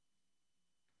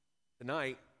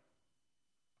 Tonight,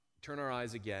 turn our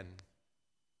eyes again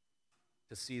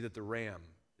to see that the ram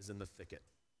is in the thicket.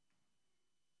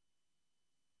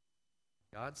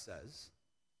 God says,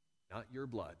 not your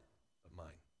blood, but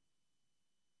mine.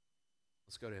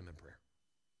 Let's go to him in prayer.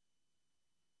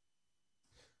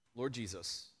 Lord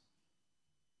Jesus,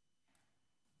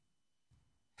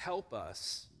 help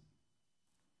us,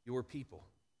 your people,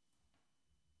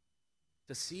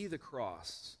 to see the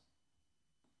cross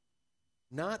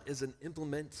not as an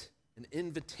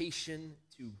invitation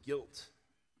to guilt,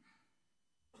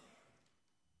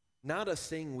 not a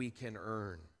thing we can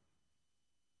earn,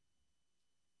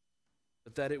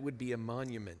 but that it would be a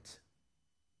monument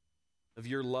of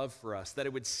your love for us, that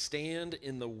it would stand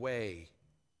in the way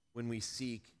when we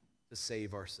seek to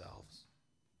save ourselves.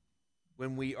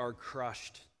 When we are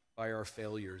crushed by our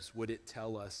failures, would it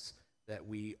tell us that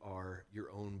we are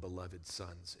your own beloved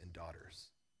sons and daughters?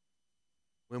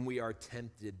 When we are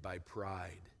tempted by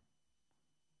pride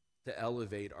to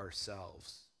elevate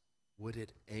ourselves, would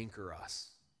it anchor us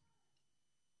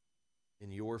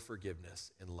in your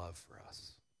forgiveness and love for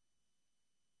us?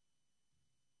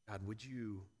 God, would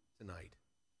you tonight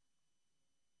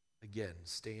again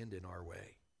stand in our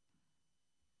way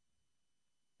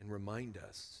and remind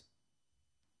us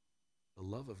the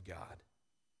love of God,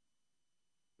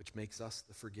 which makes us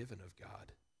the forgiven of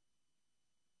God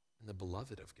and the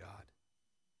beloved of God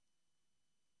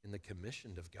and the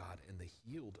commissioned of God and the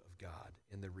healed of God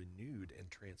and the renewed and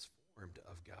transformed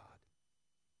of God.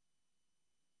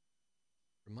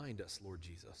 Remind us, Lord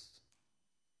Jesus,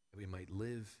 that we might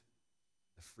live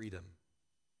the freedom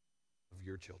of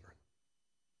your children.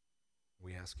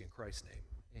 We ask in Christ's name,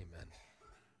 amen.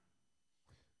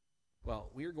 Well,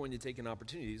 we are going to take an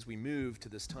opportunity as we move to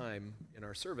this time in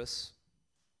our service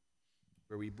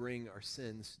where we bring our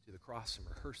sins to the cross and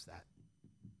rehearse that.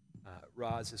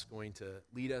 Roz is going to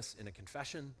lead us in a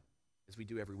confession, as we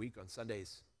do every week on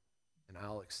Sundays, and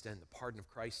I'll extend the pardon of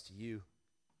Christ to you,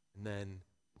 and then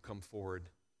we'll come forward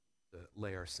to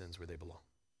lay our sins where they belong.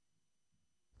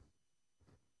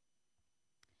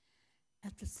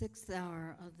 At the 6th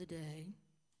hour of the day,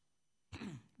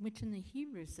 which in the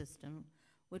Hebrew system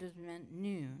would have meant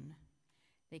noon,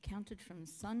 they counted from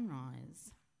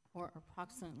sunrise, or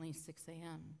approximately 6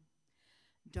 a.m.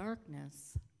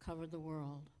 Darkness covered the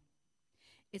world.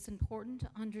 It's important to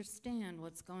understand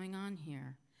what's going on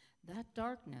here. That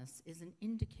darkness is an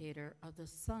indicator of the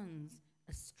Son's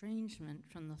estrangement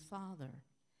from the Father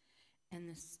and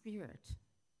the Spirit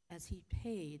as he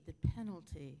paid the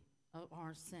penalty of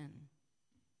our sin.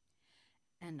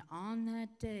 And on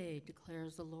that day,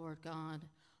 declares the Lord God,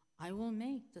 I will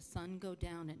make the sun go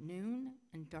down at noon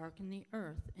and darken the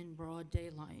earth in broad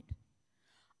daylight.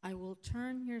 I will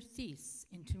turn your feasts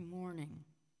into mourning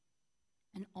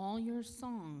and all your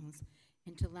songs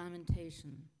into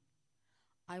lamentation.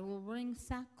 I will bring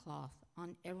sackcloth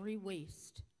on every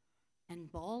waist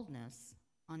and baldness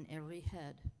on every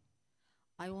head.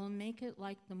 I will make it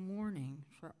like the morning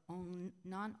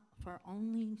not for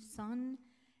only sun,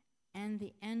 and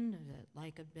the end of it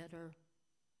like a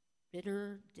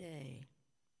bitter day.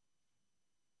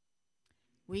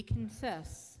 We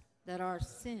confess that our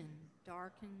sin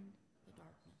darkened the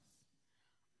darkness.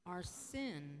 Our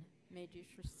sin made you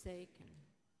forsaken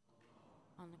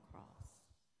on the cross.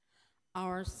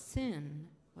 Our sin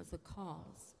was the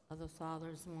cause of the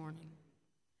Father's mourning.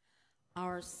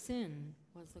 Our sin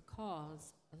was the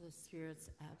cause of the Spirit's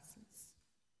absence.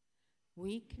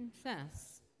 We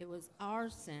confess it was our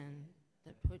sin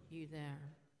that put you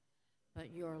there,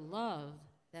 but your love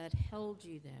that held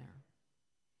you there.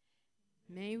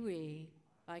 May we,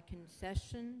 by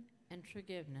confession and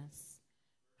forgiveness,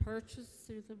 purchased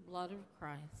through the blood of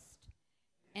Christ,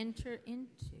 enter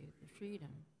into the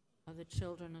freedom of the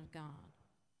children of God.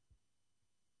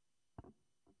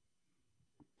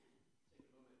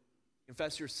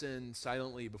 Confess your sin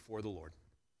silently before the Lord.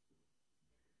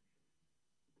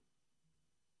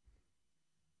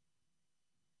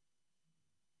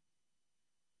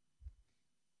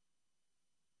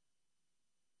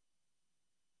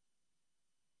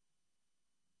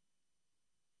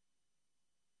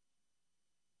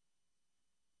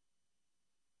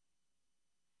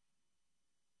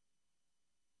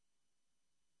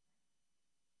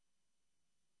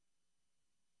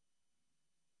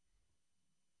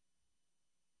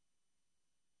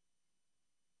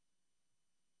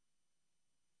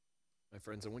 My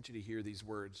friends, I want you to hear these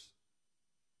words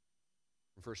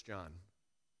from 1 John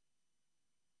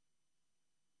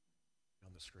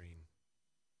on the screen.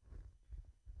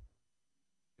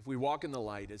 If we walk in the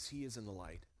light as he is in the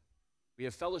light, we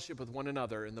have fellowship with one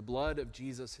another, and the blood of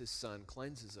Jesus, his Son,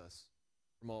 cleanses us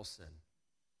from all sin.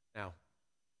 Now,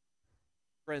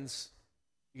 friends,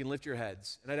 you can lift your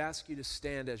heads, and I'd ask you to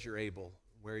stand as you're able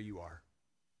where you are.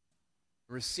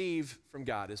 Receive from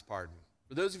God his pardon.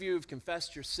 For those of you who have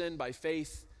confessed your sin by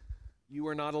faith, you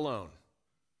are not alone.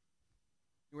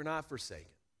 You are not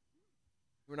forsaken.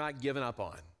 You are not given up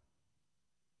on.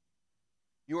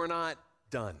 You are not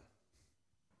done.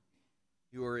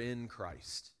 You are in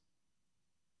Christ.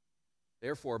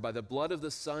 Therefore, by the blood of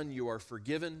the Son, you are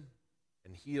forgiven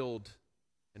and healed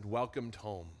and welcomed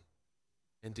home.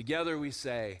 And together we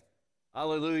say,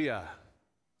 Alleluia,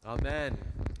 Amen,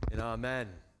 and Amen.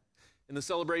 In the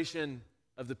celebration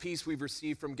of the peace we've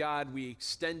received from God, we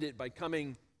extend it by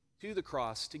coming to the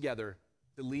cross together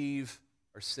to leave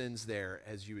our sins there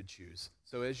as you would choose.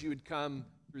 So as you would come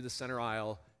through the center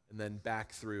aisle and then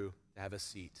back through to have a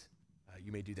seat,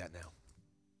 you may do that now.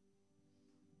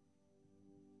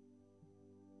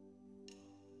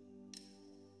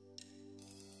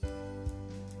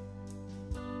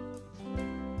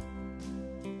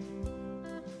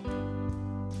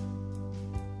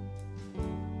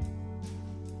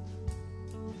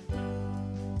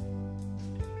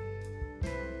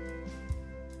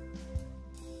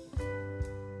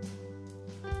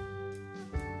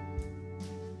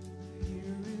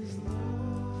 Here is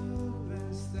love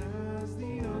vast as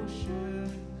the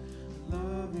ocean,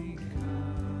 loving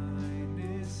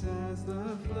kindness as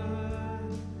the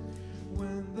flood.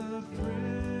 When the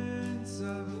Prince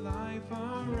of Life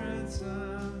our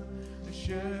ransom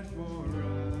shed for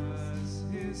us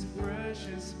his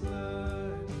precious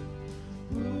blood,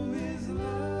 who his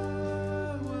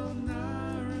love will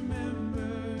not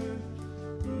remember,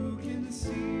 who can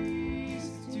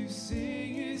cease to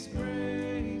sing his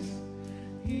praise.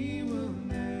 He will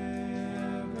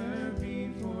never be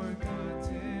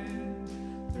forgotten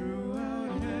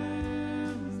throughout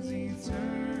heaven's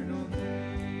eternal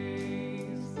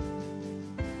days.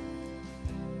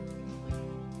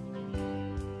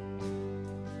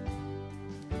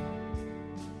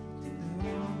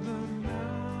 On the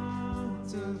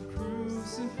mount of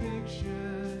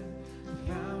crucifixion,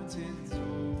 fountains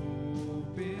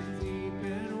open deep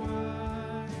and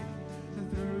wide.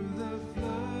 Through the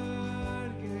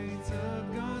floodgates of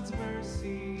God's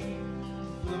mercy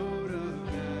flowed a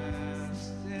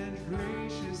vast and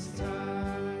gracious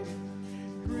tide.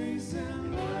 Grace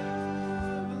and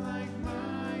love like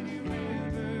mighty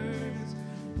rivers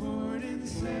poured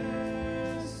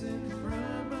incessant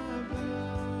from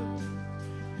above.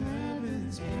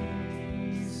 Heaven's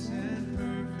peace and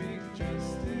perfect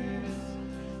justice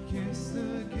kiss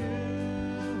the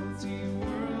guilty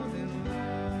world in love.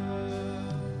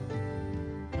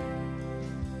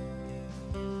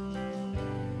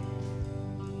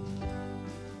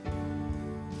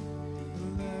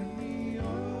 Let me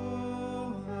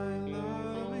all I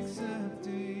love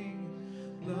accepting,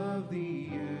 love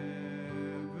thee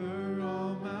ever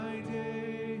all my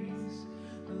days.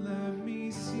 Let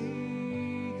me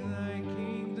seek thy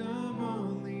kingdom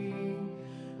only,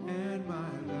 and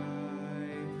my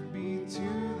life be to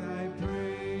thy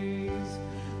praise.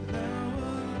 Thou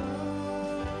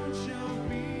alone shalt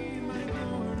be my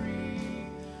glory,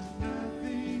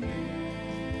 nothing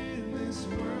in this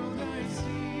world I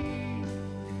see.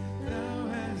 Thou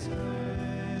hast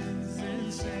cleansed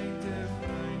and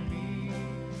sanctified me,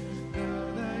 thou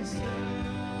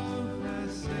thyself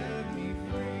hast set me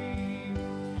free.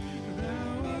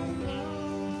 Thou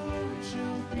alone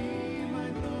shalt be my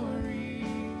glory,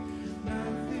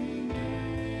 nothing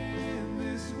in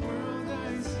this world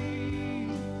I see.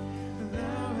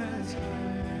 Thou hast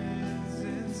cleansed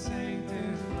and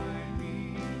sanctified me,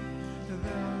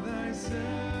 thou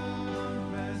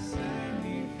thyself hast set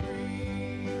me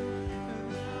free.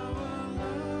 Thou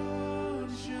alone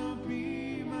shalt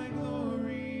be my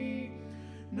glory,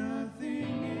 nothing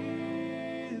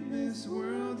in this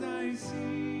world I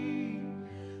see.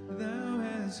 Thou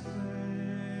hast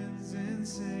cleansed and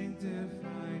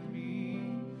sanctified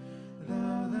me,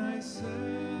 thou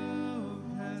thyself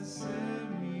hast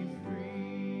set me free.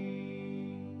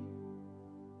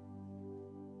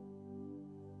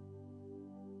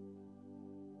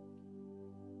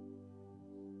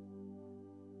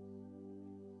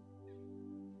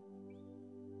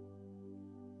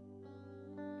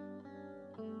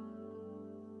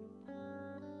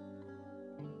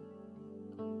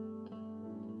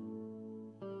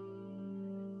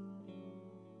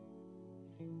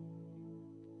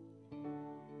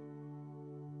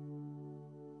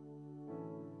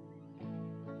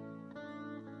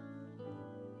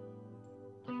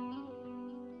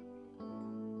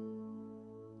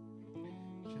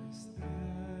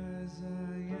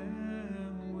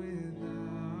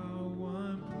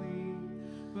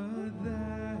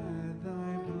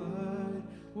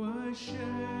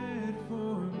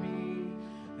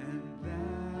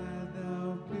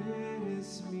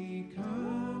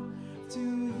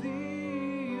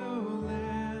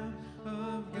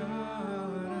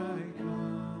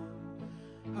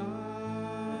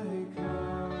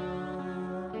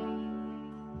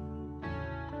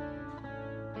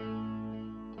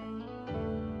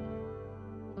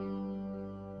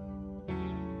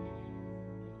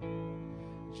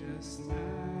 just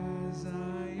as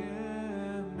I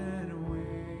am, and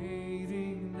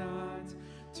waiting not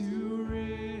to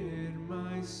rid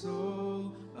my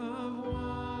soul of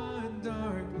one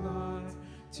dark blot,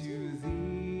 to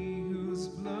thee whose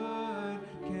blood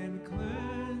can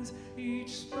cleanse each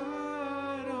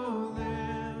spot, O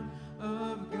Lamb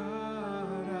of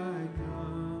God, I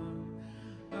come,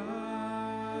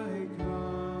 I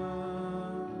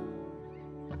come.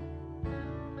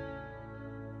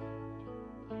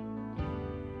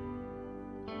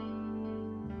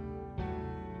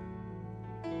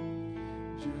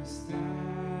 Just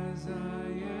as I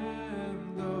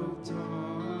am, though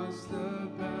tossed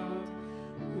about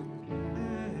with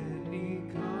many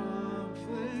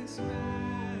conflicts,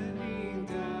 many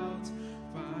doubts,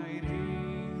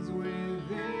 fightings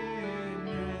within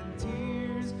and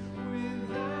tears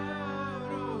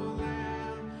without, O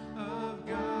Lamb of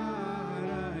God,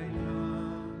 I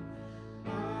come,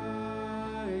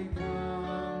 I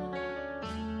come.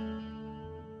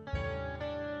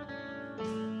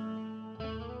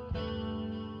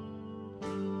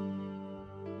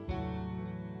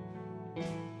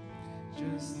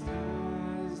 Just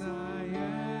as I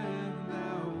am,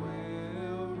 thou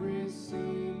wilt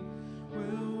receive,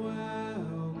 will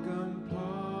welcome,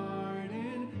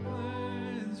 pardon,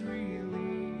 cleanse,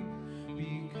 relieve,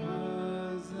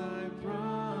 because thy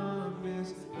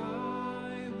promise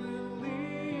I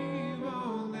believe,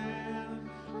 O Lamb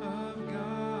of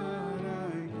God, I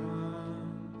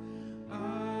come, I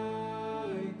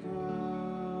come.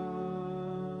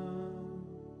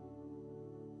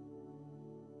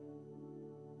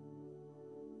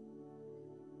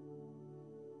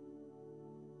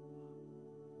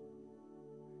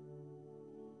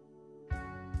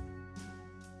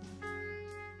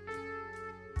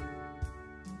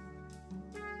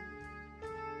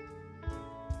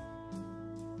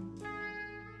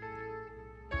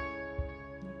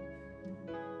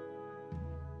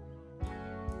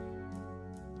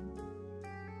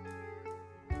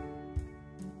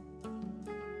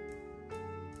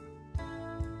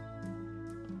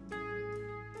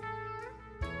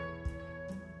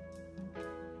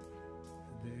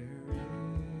 There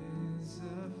is a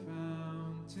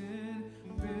fountain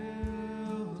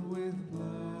filled with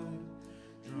blood,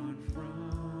 drawn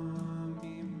from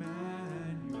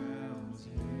Emmanuel's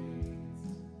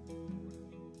veins,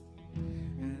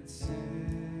 and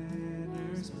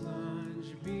sinners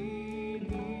plunge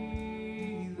beneath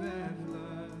that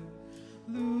flood,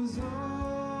 lose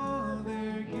all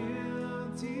their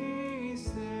guilty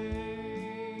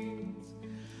stains,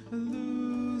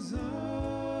 lose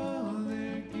all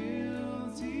their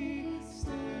guilty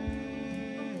stains,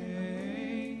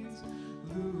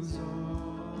 lose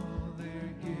all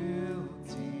their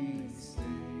guilty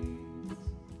stains,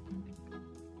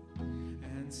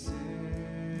 and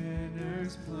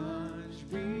sinners plunge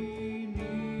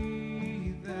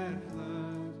beneath that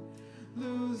flood,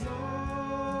 lose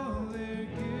all their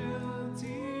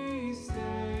guilty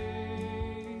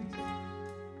stains.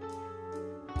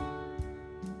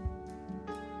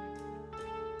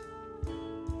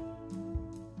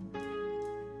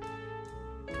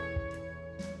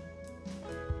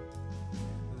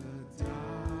 The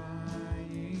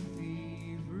dying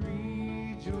thief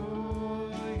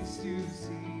rejoiced to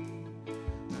see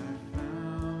that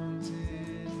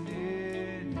fountain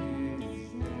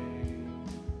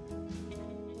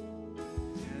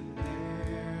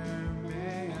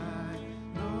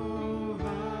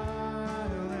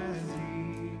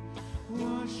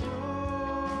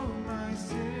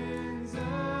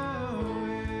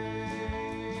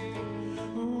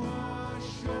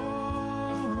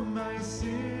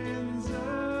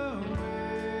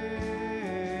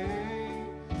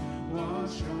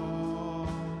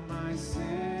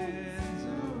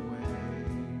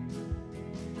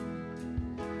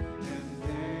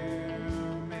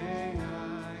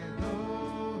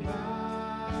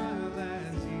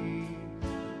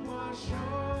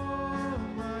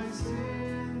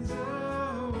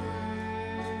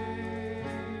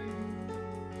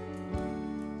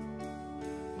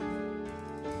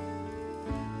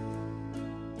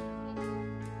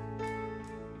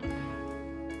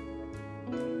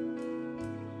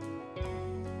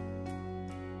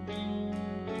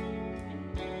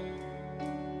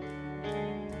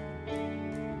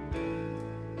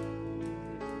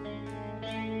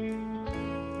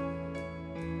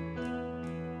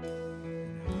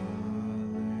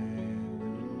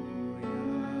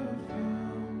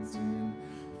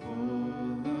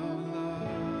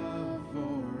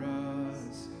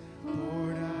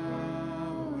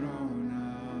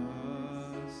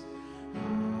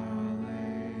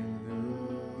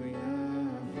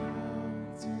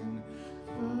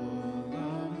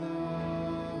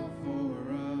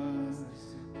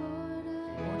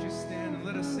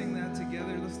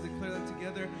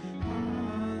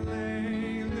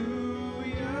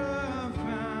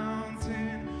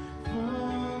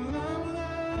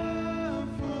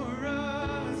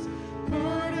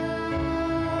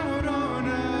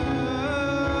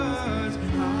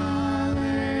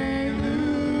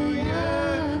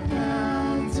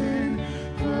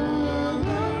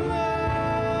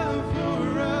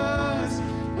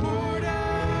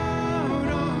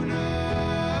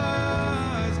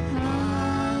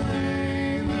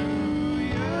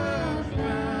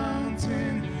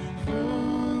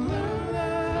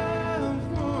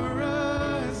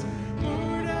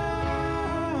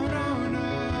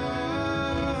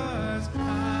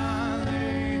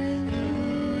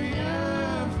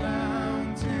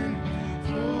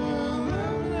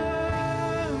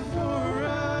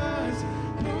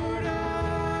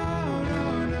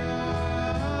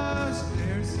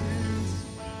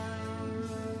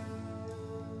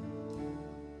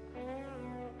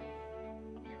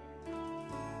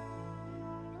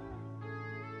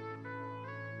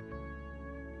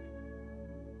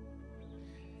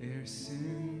their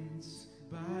sins.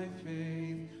 By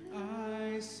faith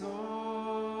I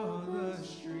saw the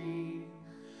stream,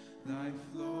 thy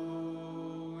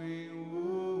flowing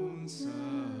wounds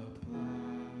supply.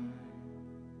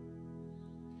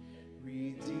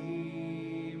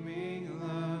 Redeeming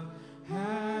love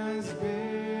has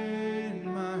been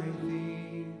my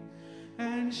theme,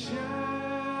 and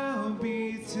shall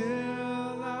be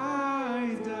till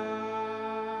I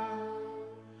die,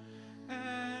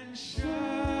 and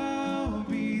shall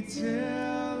be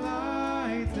till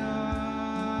I die,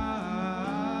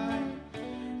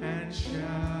 and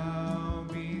shall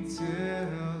be till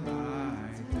I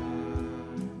die.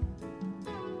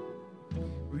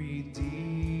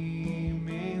 Redeeming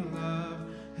love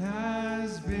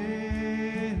has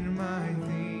been my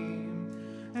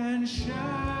theme, and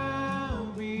shall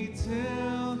be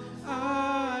till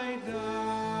I die.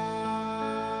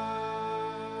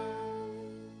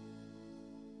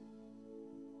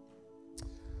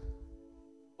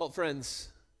 Well, friends,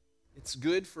 it's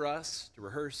good for us to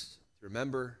rehearse, to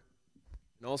remember,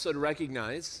 and also to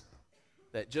recognize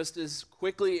that just as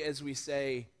quickly as we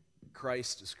say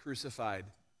Christ is crucified,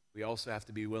 we also have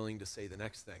to be willing to say the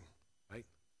next thing, right?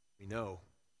 We know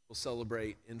we'll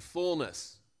celebrate in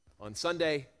fullness on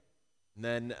Sunday. And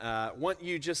then want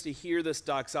you just to hear this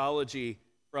doxology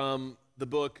from the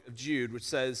book of Jude, which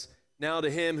says, "Now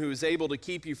to him who is able to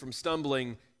keep you from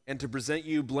stumbling and to present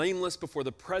you blameless before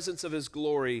the presence of his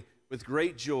glory with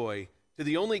great joy, to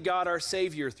the only God our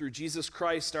Savior through Jesus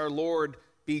Christ our Lord,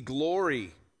 be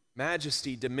glory,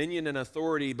 majesty, dominion, and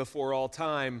authority before all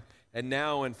time, and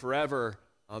now and forever.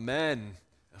 Amen."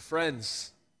 Now,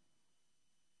 friends,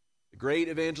 the great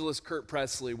evangelist Kurt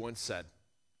Presley once said,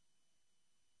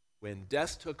 when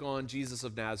death took on Jesus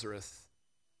of Nazareth,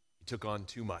 he took on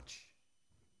too much.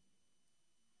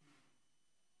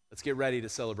 Let's get ready to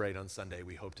celebrate on Sunday.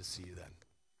 We hope to see you then.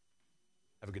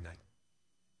 Have a good night.